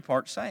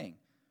three-part saying.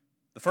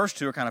 The first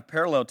two are kind of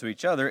parallel to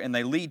each other, and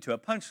they lead to a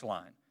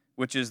punchline,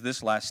 which is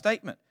this last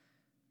statement.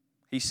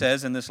 He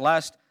says in this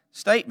last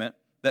statement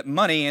that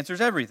money answers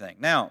everything.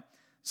 Now,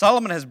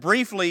 Solomon has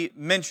briefly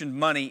mentioned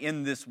money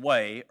in this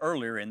way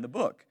earlier in the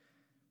book.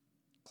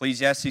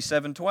 Ecclesiastes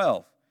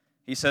 7:12.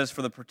 He says,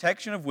 for the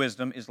protection of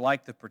wisdom is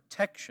like the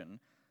protection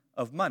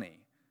of money.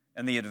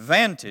 And the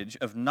advantage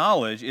of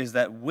knowledge is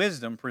that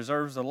wisdom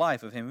preserves the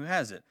life of him who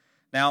has it.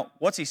 Now,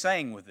 what's he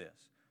saying with this?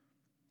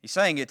 He's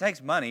saying it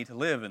takes money to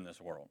live in this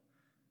world.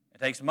 It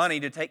takes money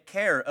to take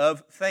care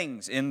of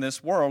things in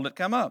this world that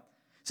come up.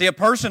 See, a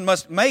person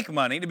must make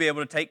money to be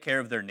able to take care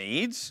of their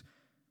needs,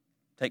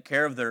 take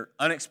care of their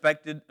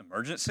unexpected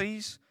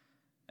emergencies,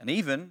 and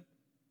even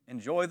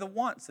enjoy the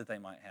wants that they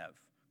might have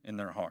in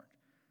their heart.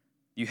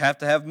 You have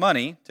to have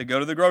money to go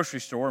to the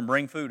grocery store and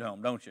bring food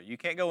home, don't you? You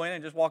can't go in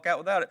and just walk out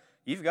without it.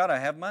 You've got to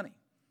have money.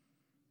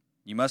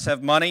 You must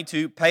have money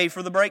to pay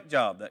for the brake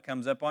job that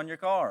comes up on your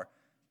car.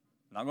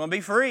 Not going to be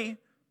free.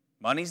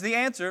 Money's the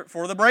answer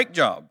for the brake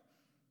job.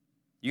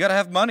 You got to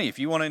have money if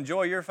you want to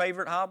enjoy your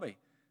favorite hobby.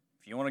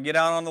 If you want to get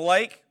out on the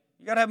lake,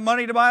 you got to have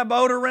money to buy a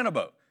boat or rent a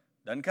boat.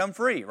 Doesn't come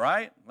free,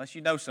 right? Unless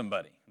you know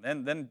somebody.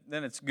 Then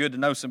it's good to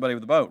know somebody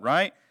with a boat,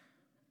 right?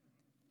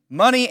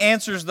 Money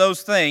answers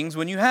those things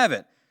when you have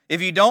it.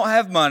 If you don't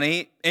have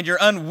money and you're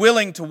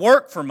unwilling to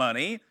work for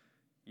money,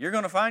 you're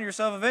going to find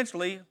yourself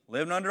eventually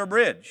living under a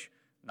bridge,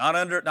 not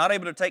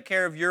able to take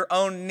care of your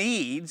own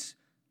needs,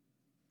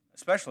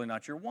 especially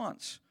not your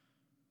wants.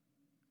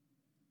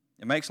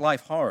 It makes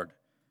life hard.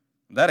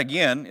 That,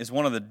 again, is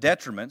one of the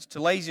detriments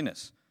to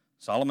laziness.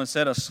 Solomon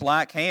said a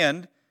slack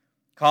hand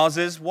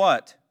causes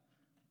what?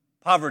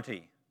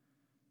 Poverty.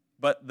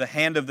 But the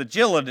hand of the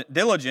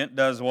diligent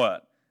does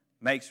what?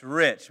 Makes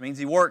rich. Means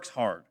he works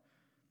hard.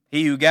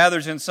 He who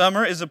gathers in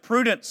summer is a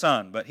prudent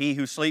son, but he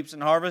who sleeps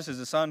in harvest is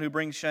a son who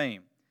brings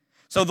shame.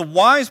 So the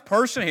wise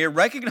person here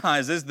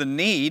recognizes the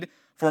need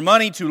for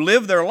money to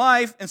live their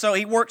life, and so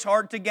he works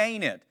hard to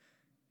gain it.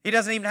 He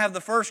doesn't even have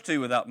the first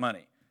two without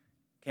money.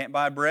 Can't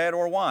buy bread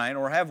or wine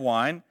or have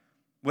wine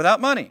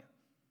without money.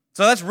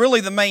 So that's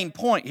really the main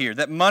point here,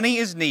 that money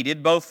is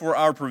needed both for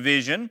our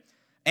provision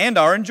and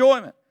our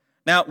enjoyment.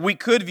 Now, we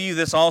could view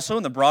this also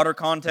in the broader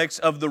context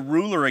of the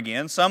ruler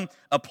again. Some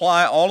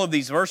apply all of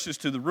these verses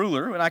to the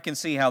ruler, and I can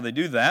see how they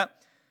do that.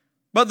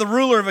 But the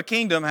ruler of a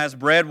kingdom has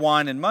bread,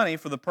 wine, and money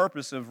for the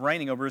purpose of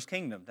reigning over his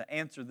kingdom, to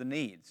answer the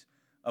needs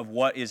of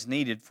what is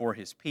needed for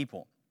his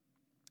people.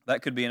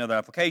 That could be another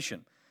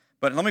application.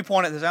 But let me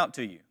point this out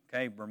to you,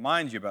 okay?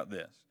 Remind you about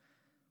this.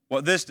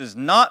 What this does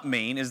not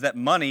mean is that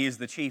money is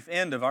the chief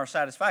end of our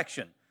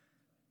satisfaction,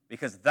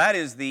 because that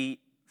is the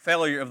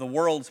failure of the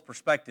world's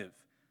perspective.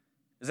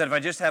 Is that if I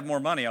just have more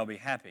money, I'll be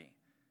happy.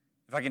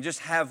 If I can just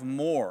have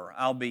more,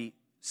 I'll be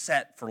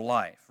set for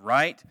life,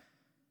 right?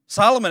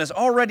 Solomon has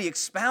already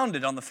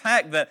expounded on the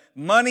fact that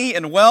money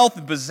and wealth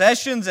and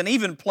possessions and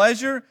even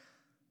pleasure,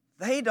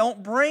 they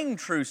don't bring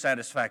true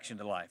satisfaction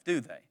to life, do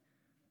they?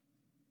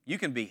 You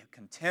can be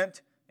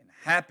content and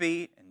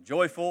happy and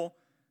joyful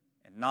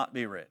and not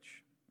be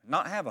rich, and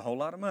not have a whole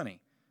lot of money.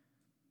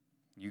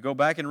 You go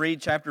back and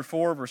read chapter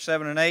 4, verse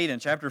 7 and 8,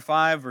 and chapter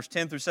 5, verse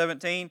 10 through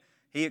 17,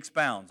 he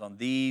expounds on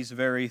these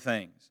very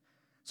things.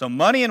 So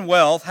money and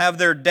wealth have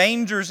their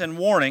dangers and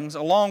warnings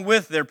along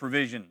with their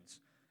provisions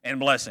and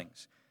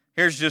blessings.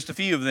 Here's just a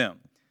few of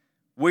them.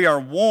 We are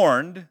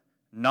warned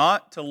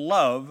not to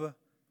love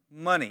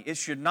money. It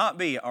should not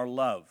be our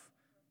love.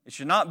 It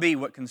should not be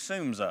what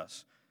consumes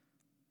us.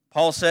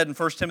 Paul said in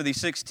 1 Timothy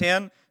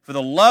 6:10, "For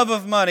the love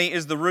of money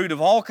is the root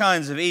of all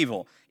kinds of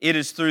evil. It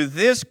is through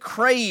this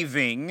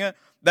craving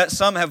that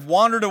some have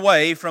wandered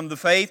away from the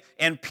faith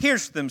and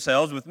pierced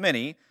themselves with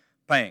many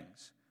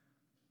pangs."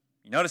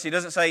 You notice he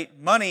doesn't say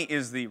money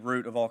is the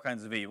root of all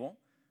kinds of evil.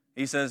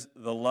 He says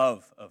the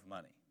love of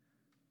money.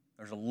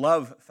 There's a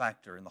love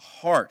factor in the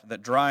heart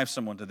that drives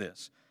someone to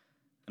this.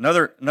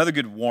 Another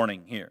good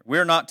warning here.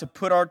 We're not to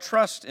put our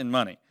trust in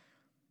money.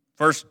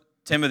 1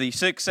 Timothy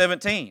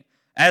 6:17.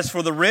 As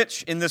for the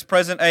rich in this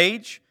present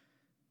age,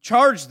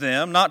 charge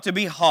them not to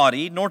be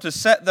haughty, nor to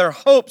set their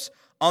hopes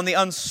on the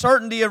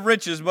uncertainty of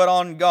riches, but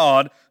on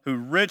God, who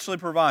richly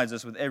provides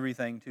us with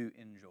everything to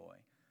enjoy.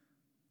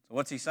 So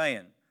what's he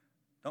saying?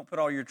 Don't put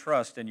all your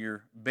trust in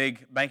your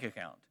big bank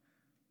account,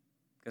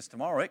 because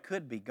tomorrow it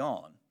could be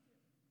gone.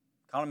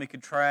 Economy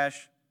could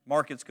crash,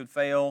 markets could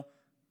fail.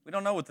 We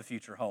don't know what the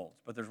future holds,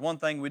 but there's one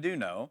thing we do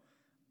know.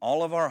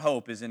 All of our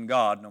hope is in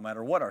God, no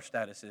matter what our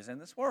status is in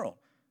this world.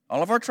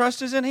 All of our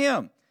trust is in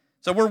Him.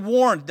 So we're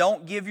warned,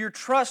 don't give your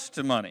trust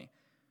to money.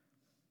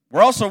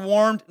 We're also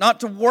warned not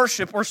to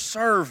worship or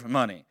serve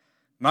money.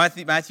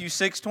 Matthew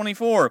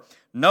 6:24.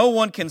 No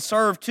one can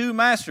serve two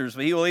masters,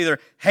 but he will either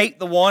hate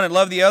the one and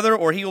love the other,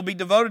 or he will be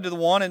devoted to the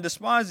one and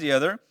despise the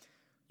other.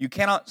 You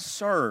cannot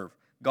serve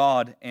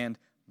God and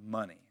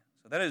money.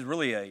 So that is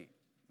really a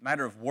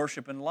matter of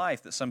worship in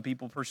life that some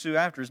people pursue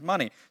after is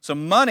money. So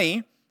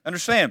money,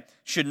 understand,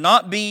 should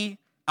not be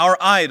our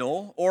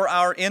idol or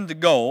our end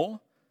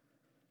goal,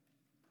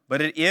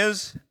 but it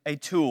is a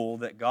tool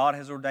that God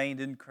has ordained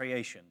in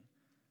creation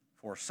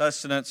for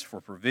sustenance,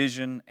 for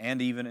provision,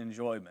 and even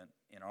enjoyment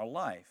in our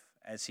life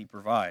as He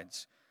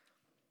provides.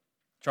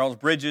 Charles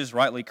Bridges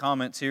rightly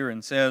comments here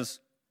and says,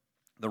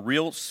 the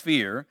real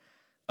sphere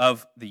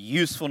of the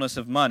usefulness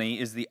of money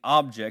is the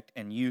object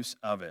and use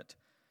of it.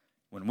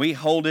 When we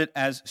hold it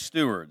as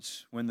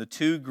stewards, when the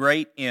two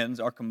great ends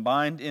are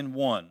combined in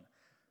one,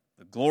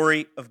 the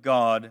glory of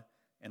God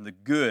and the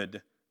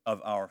good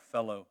of our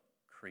fellow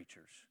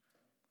creatures.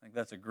 I think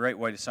that's a great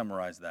way to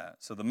summarize that.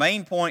 So the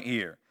main point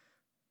here,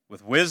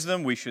 with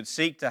wisdom, we should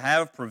seek to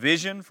have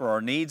provision for our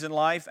needs in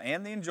life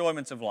and the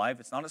enjoyments of life.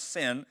 It's not a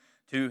sin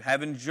to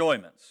have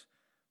enjoyments,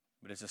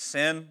 but it's a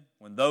sin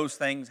when those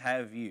things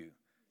have you.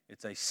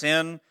 It's a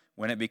sin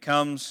when it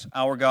becomes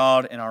our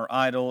God and our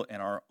idol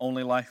and our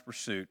only life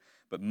pursuit.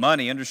 But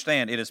money,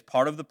 understand, it is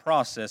part of the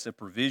process of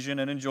provision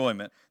and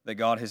enjoyment that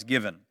God has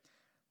given.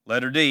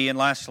 Letter D, and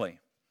lastly,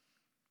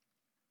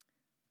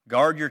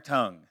 guard your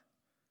tongue.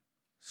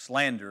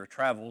 Slander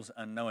travels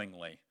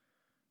unknowingly.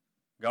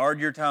 Guard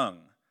your tongue.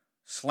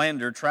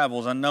 Slander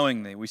travels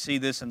unknowingly. We see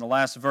this in the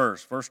last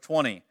verse, verse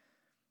 20.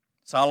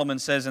 Solomon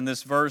says in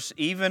this verse,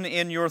 even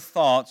in your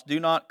thoughts do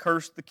not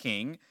curse the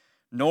king,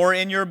 nor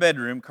in your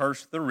bedroom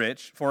curse the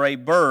rich, for a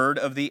bird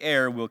of the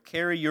air will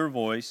carry your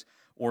voice,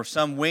 or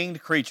some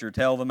winged creature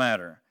tell the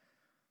matter.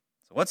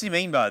 So what's he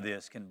mean by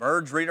this? Can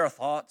birds read our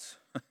thoughts?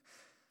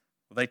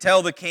 Will they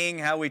tell the king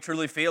how we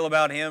truly feel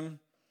about him?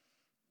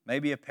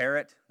 Maybe a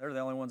parrot. They're the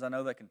only ones I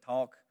know that can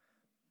talk.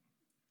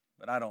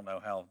 But I don't know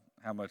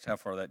how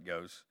far that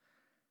goes.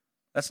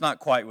 That's not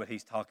quite what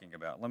he's talking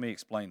about. Let me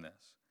explain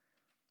this.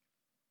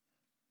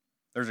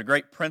 There's a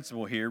great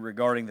principle here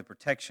regarding the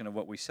protection of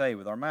what we say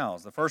with our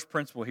mouths. The first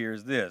principle here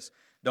is this: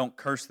 don't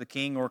curse the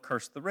king or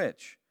curse the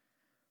rich.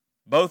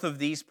 Both of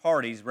these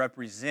parties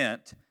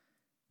represent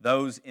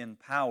those in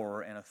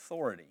power and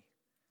authority.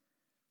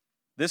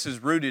 This is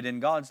rooted in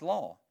God's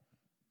law.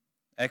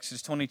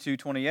 Exodus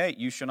 22:28,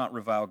 you shall not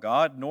revile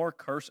God, nor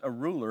curse a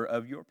ruler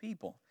of your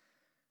people.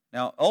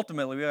 Now,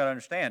 ultimately, we've got to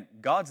understand,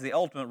 God's the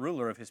ultimate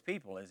ruler of His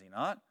people, is He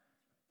not?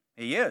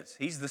 He is.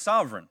 He's the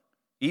sovereign,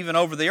 even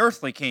over the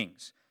earthly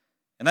kings.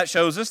 And that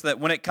shows us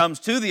that when it comes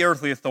to the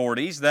earthly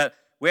authorities, that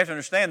we have to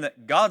understand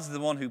that God's the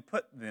one who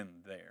put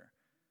them there.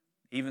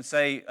 Even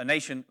say a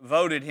nation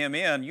voted him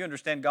in, you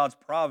understand God's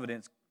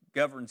providence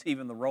governs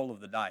even the roll of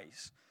the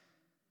dice.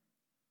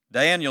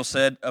 Daniel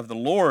said of the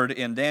Lord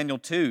in Daniel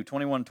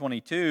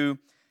 2:21-22,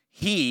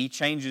 He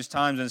changes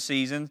times and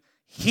seasons.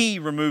 He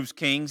removes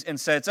kings and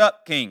sets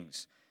up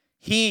kings.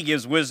 He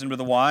gives wisdom to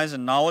the wise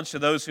and knowledge to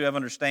those who have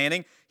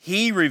understanding.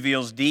 He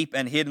reveals deep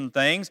and hidden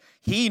things.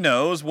 He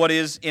knows what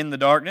is in the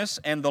darkness,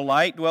 and the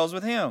light dwells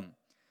with Him.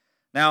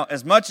 Now,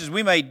 as much as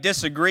we may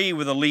disagree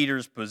with a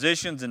leader's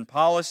positions and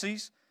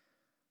policies,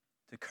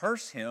 to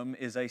curse him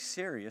is a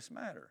serious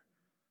matter.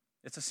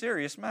 It's a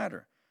serious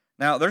matter.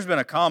 Now, there's been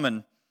a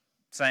common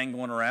saying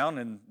going around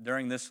and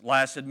during this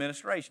last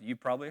administration. You've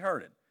probably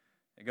heard it.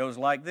 It goes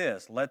like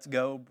this: let's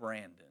go,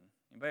 Brandon.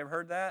 Anybody ever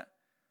heard that?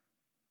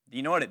 Do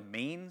you know what it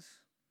means?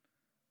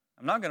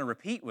 I'm not going to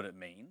repeat what it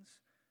means.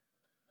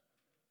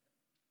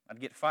 I'd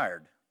get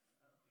fired.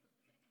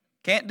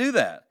 Can't do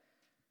that.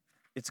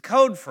 It's a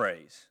code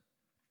phrase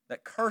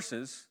that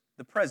curses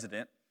the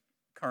president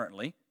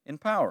currently in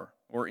power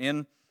or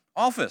in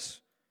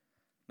office.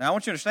 Now, I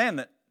want you to understand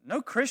that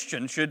no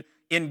Christian should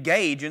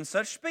engage in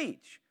such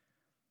speech.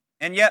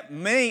 And yet,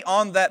 many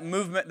on that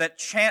movement that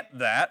chant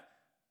that,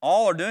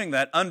 all are doing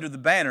that under the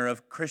banner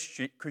of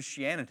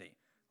Christianity.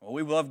 Well,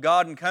 we love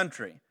God and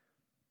country.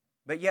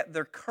 But yet,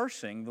 they're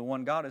cursing the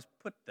one God has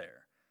put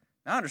there.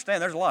 Now, I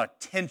understand there's a lot of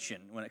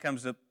tension when it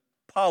comes to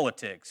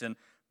politics and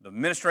the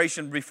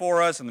administration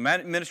before us and the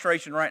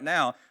administration right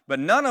now, but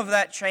none of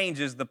that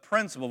changes the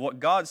principle of what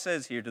God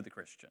says here to the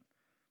Christian.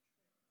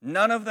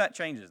 None of that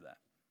changes that.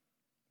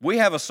 We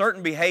have a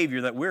certain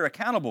behavior that we're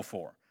accountable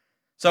for.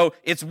 So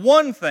it's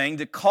one thing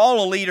to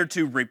call a leader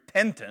to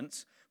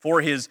repentance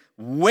for his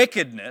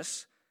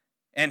wickedness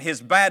and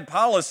his bad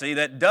policy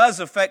that does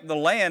affect the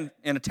land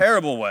in a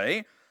terrible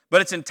way,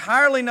 but it's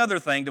entirely another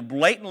thing to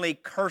blatantly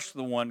curse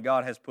the one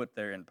God has put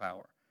there in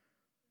power.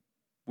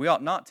 We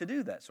ought not to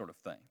do that sort of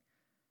thing.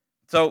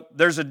 So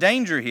there's a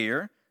danger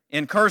here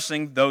in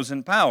cursing those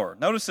in power.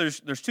 Notice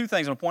there's two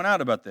things I'm going to point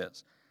out about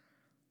this.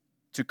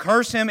 To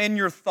curse him in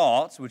your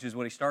thoughts, which is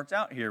what he starts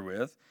out here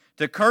with,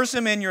 to curse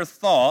him in your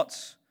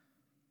thoughts,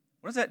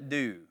 what does that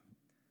do?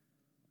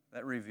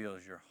 That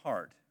reveals your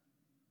heart.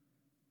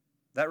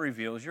 That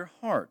reveals your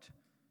heart.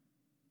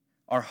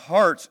 Our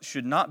hearts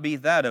should not be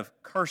that of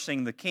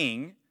cursing the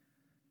king,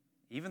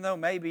 even though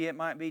maybe it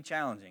might be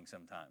challenging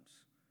sometimes.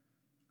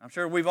 I'm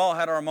sure we've all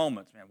had our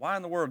moments. Man, why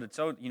in the world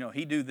did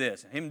he do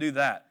this and him do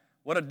that?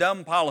 What a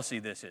dumb policy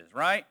this is,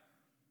 right?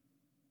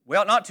 We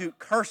ought not to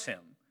curse him.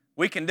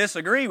 We can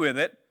disagree with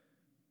it,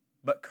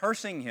 but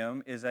cursing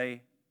him is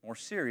a more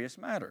serious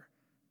matter.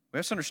 We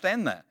have to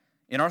understand that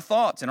in our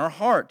thoughts, in our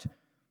heart.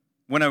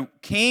 When a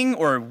king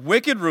or a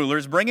wicked ruler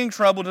is bringing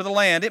trouble to the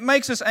land, it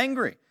makes us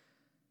angry.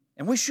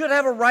 And we should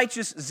have a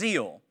righteous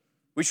zeal.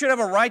 We should have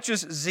a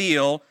righteous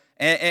zeal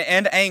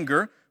and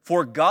anger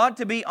for God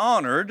to be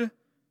honored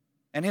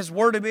and His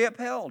word to be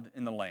upheld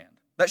in the land.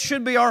 That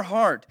should be our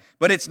heart,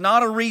 but it's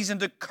not a reason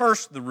to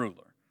curse the ruler.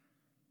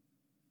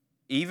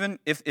 Even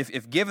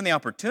if given the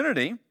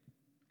opportunity,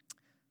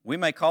 we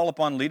may call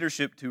upon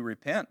leadership to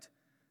repent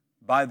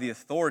by the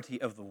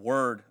authority of the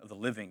word of the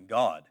living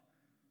God.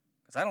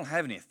 Because I don't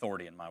have any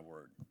authority in my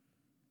word.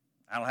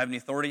 I don't have any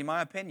authority in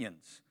my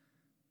opinions.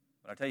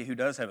 But I tell you who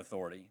does have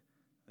authority,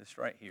 this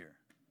right here.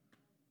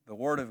 The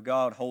Word of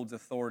God holds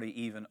authority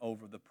even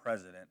over the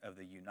President of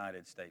the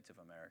United States of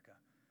America,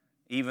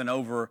 even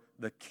over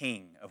the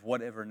king of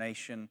whatever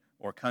nation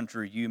or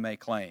country you may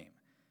claim.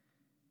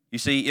 You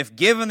see, if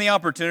given the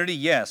opportunity,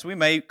 yes, we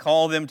may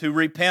call them to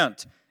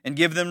repent and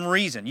give them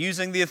reason,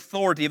 using the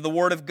authority of the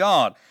Word of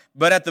God.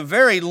 But at the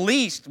very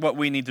least, what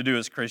we need to do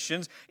as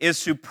Christians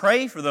is to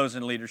pray for those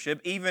in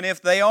leadership, even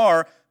if they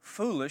are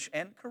foolish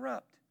and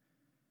corrupt.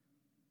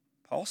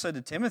 Paul said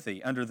to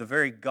Timothy, under the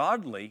very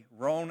godly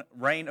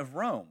reign of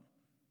Rome,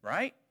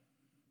 right?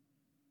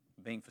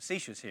 Being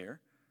facetious here.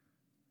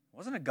 It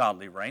wasn't a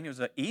godly reign, it was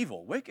an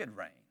evil, wicked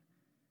reign.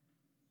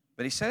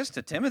 But he says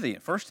to Timothy,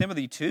 in 1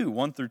 Timothy 2,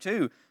 1 through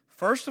 2,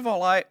 first of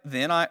all, I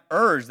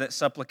urge that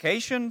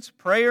supplications,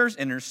 prayers,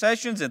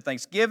 intercessions, and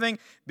thanksgiving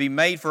be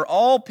made for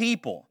all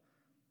people.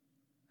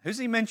 Who's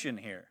he mentioned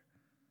here?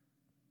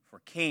 For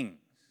kings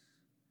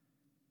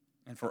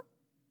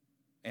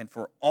and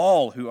for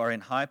all who are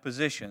in high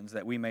positions,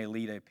 that we may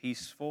lead a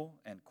peaceful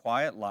and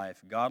quiet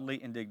life,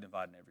 godly and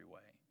dignified in every way.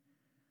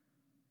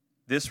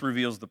 This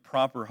reveals the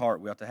proper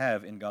heart we ought to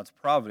have in God's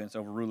providence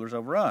over rulers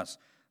over us.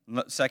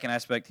 Second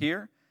aspect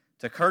here,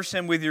 to curse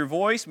him with your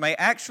voice may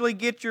actually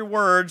get you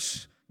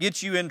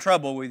in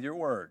trouble with your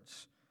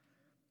words.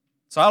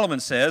 Solomon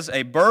says,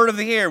 a bird of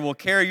the air will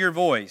carry your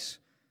voice.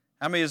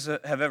 How many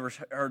have ever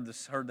heard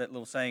that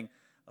little saying,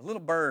 a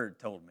little bird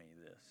told me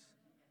this?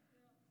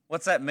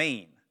 What's that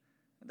mean?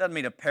 It doesn't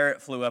mean a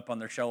parrot flew up on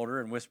their shoulder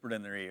and whispered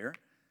in their ear.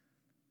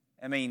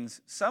 It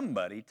means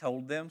somebody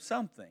told them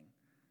something.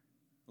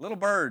 A little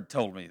bird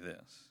told me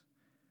this.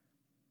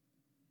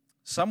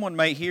 Someone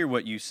may hear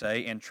what you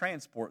say and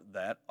transport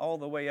that all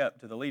the way up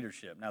to the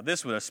leadership. Now,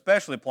 this would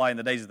especially apply in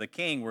the days of the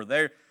king,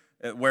 where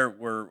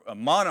a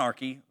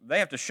monarchy, they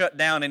have to shut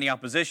down any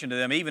opposition to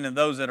them, even in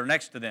those that are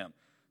next to them.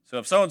 So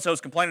if so-and-so is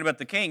complaining about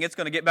the king, it's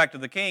going to get back to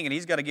the king, and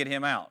he's got to get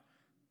him out.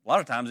 A lot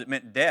of times it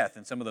meant death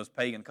in some of those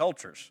pagan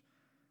cultures.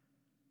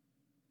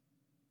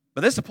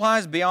 But this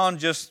applies beyond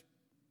just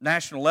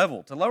national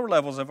level, to lower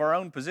levels of our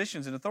own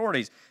positions and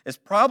authorities. It's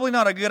probably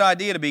not a good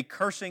idea to be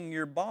cursing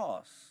your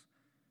boss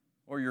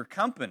or your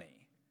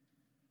company.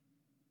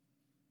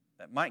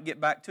 That might get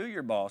back to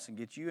your boss and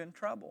get you in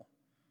trouble.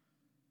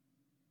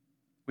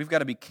 We've got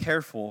to be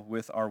careful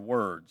with our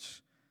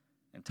words.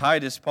 And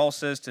Titus, Paul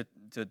says to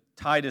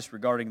Titus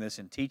regarding this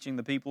in teaching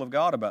the people of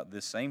God about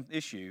this same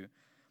issue,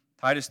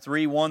 Titus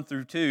 3, 1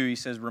 through 2, he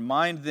says,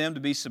 remind them to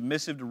be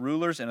submissive to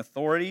rulers and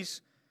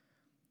authorities,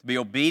 to be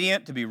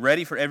obedient, to be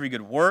ready for every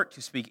good work,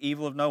 to speak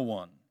evil of no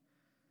one,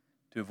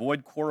 to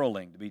avoid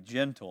quarreling, to be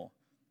gentle,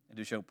 and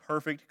to show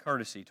perfect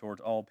courtesy towards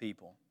all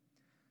people.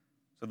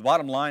 So the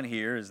bottom line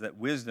here is that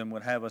wisdom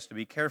would have us to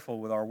be careful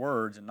with our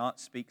words and not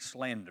speak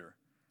slander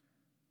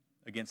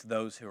against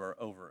those who are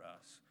over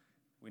us.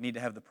 We need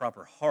to have the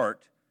proper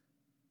heart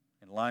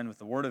in line with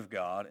the Word of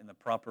God and the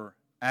proper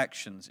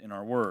actions in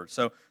our words.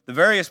 So the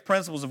various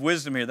principles of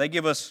wisdom here, they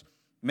give us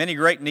many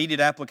great needed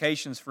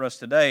applications for us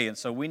today. And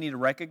so we need to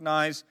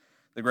recognize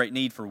the great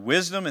need for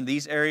wisdom in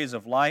these areas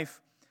of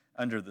life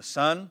under the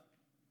sun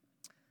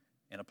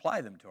and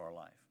apply them to our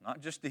life.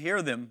 Not just to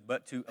hear them,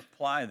 but to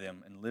apply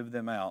them and live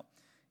them out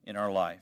in our life.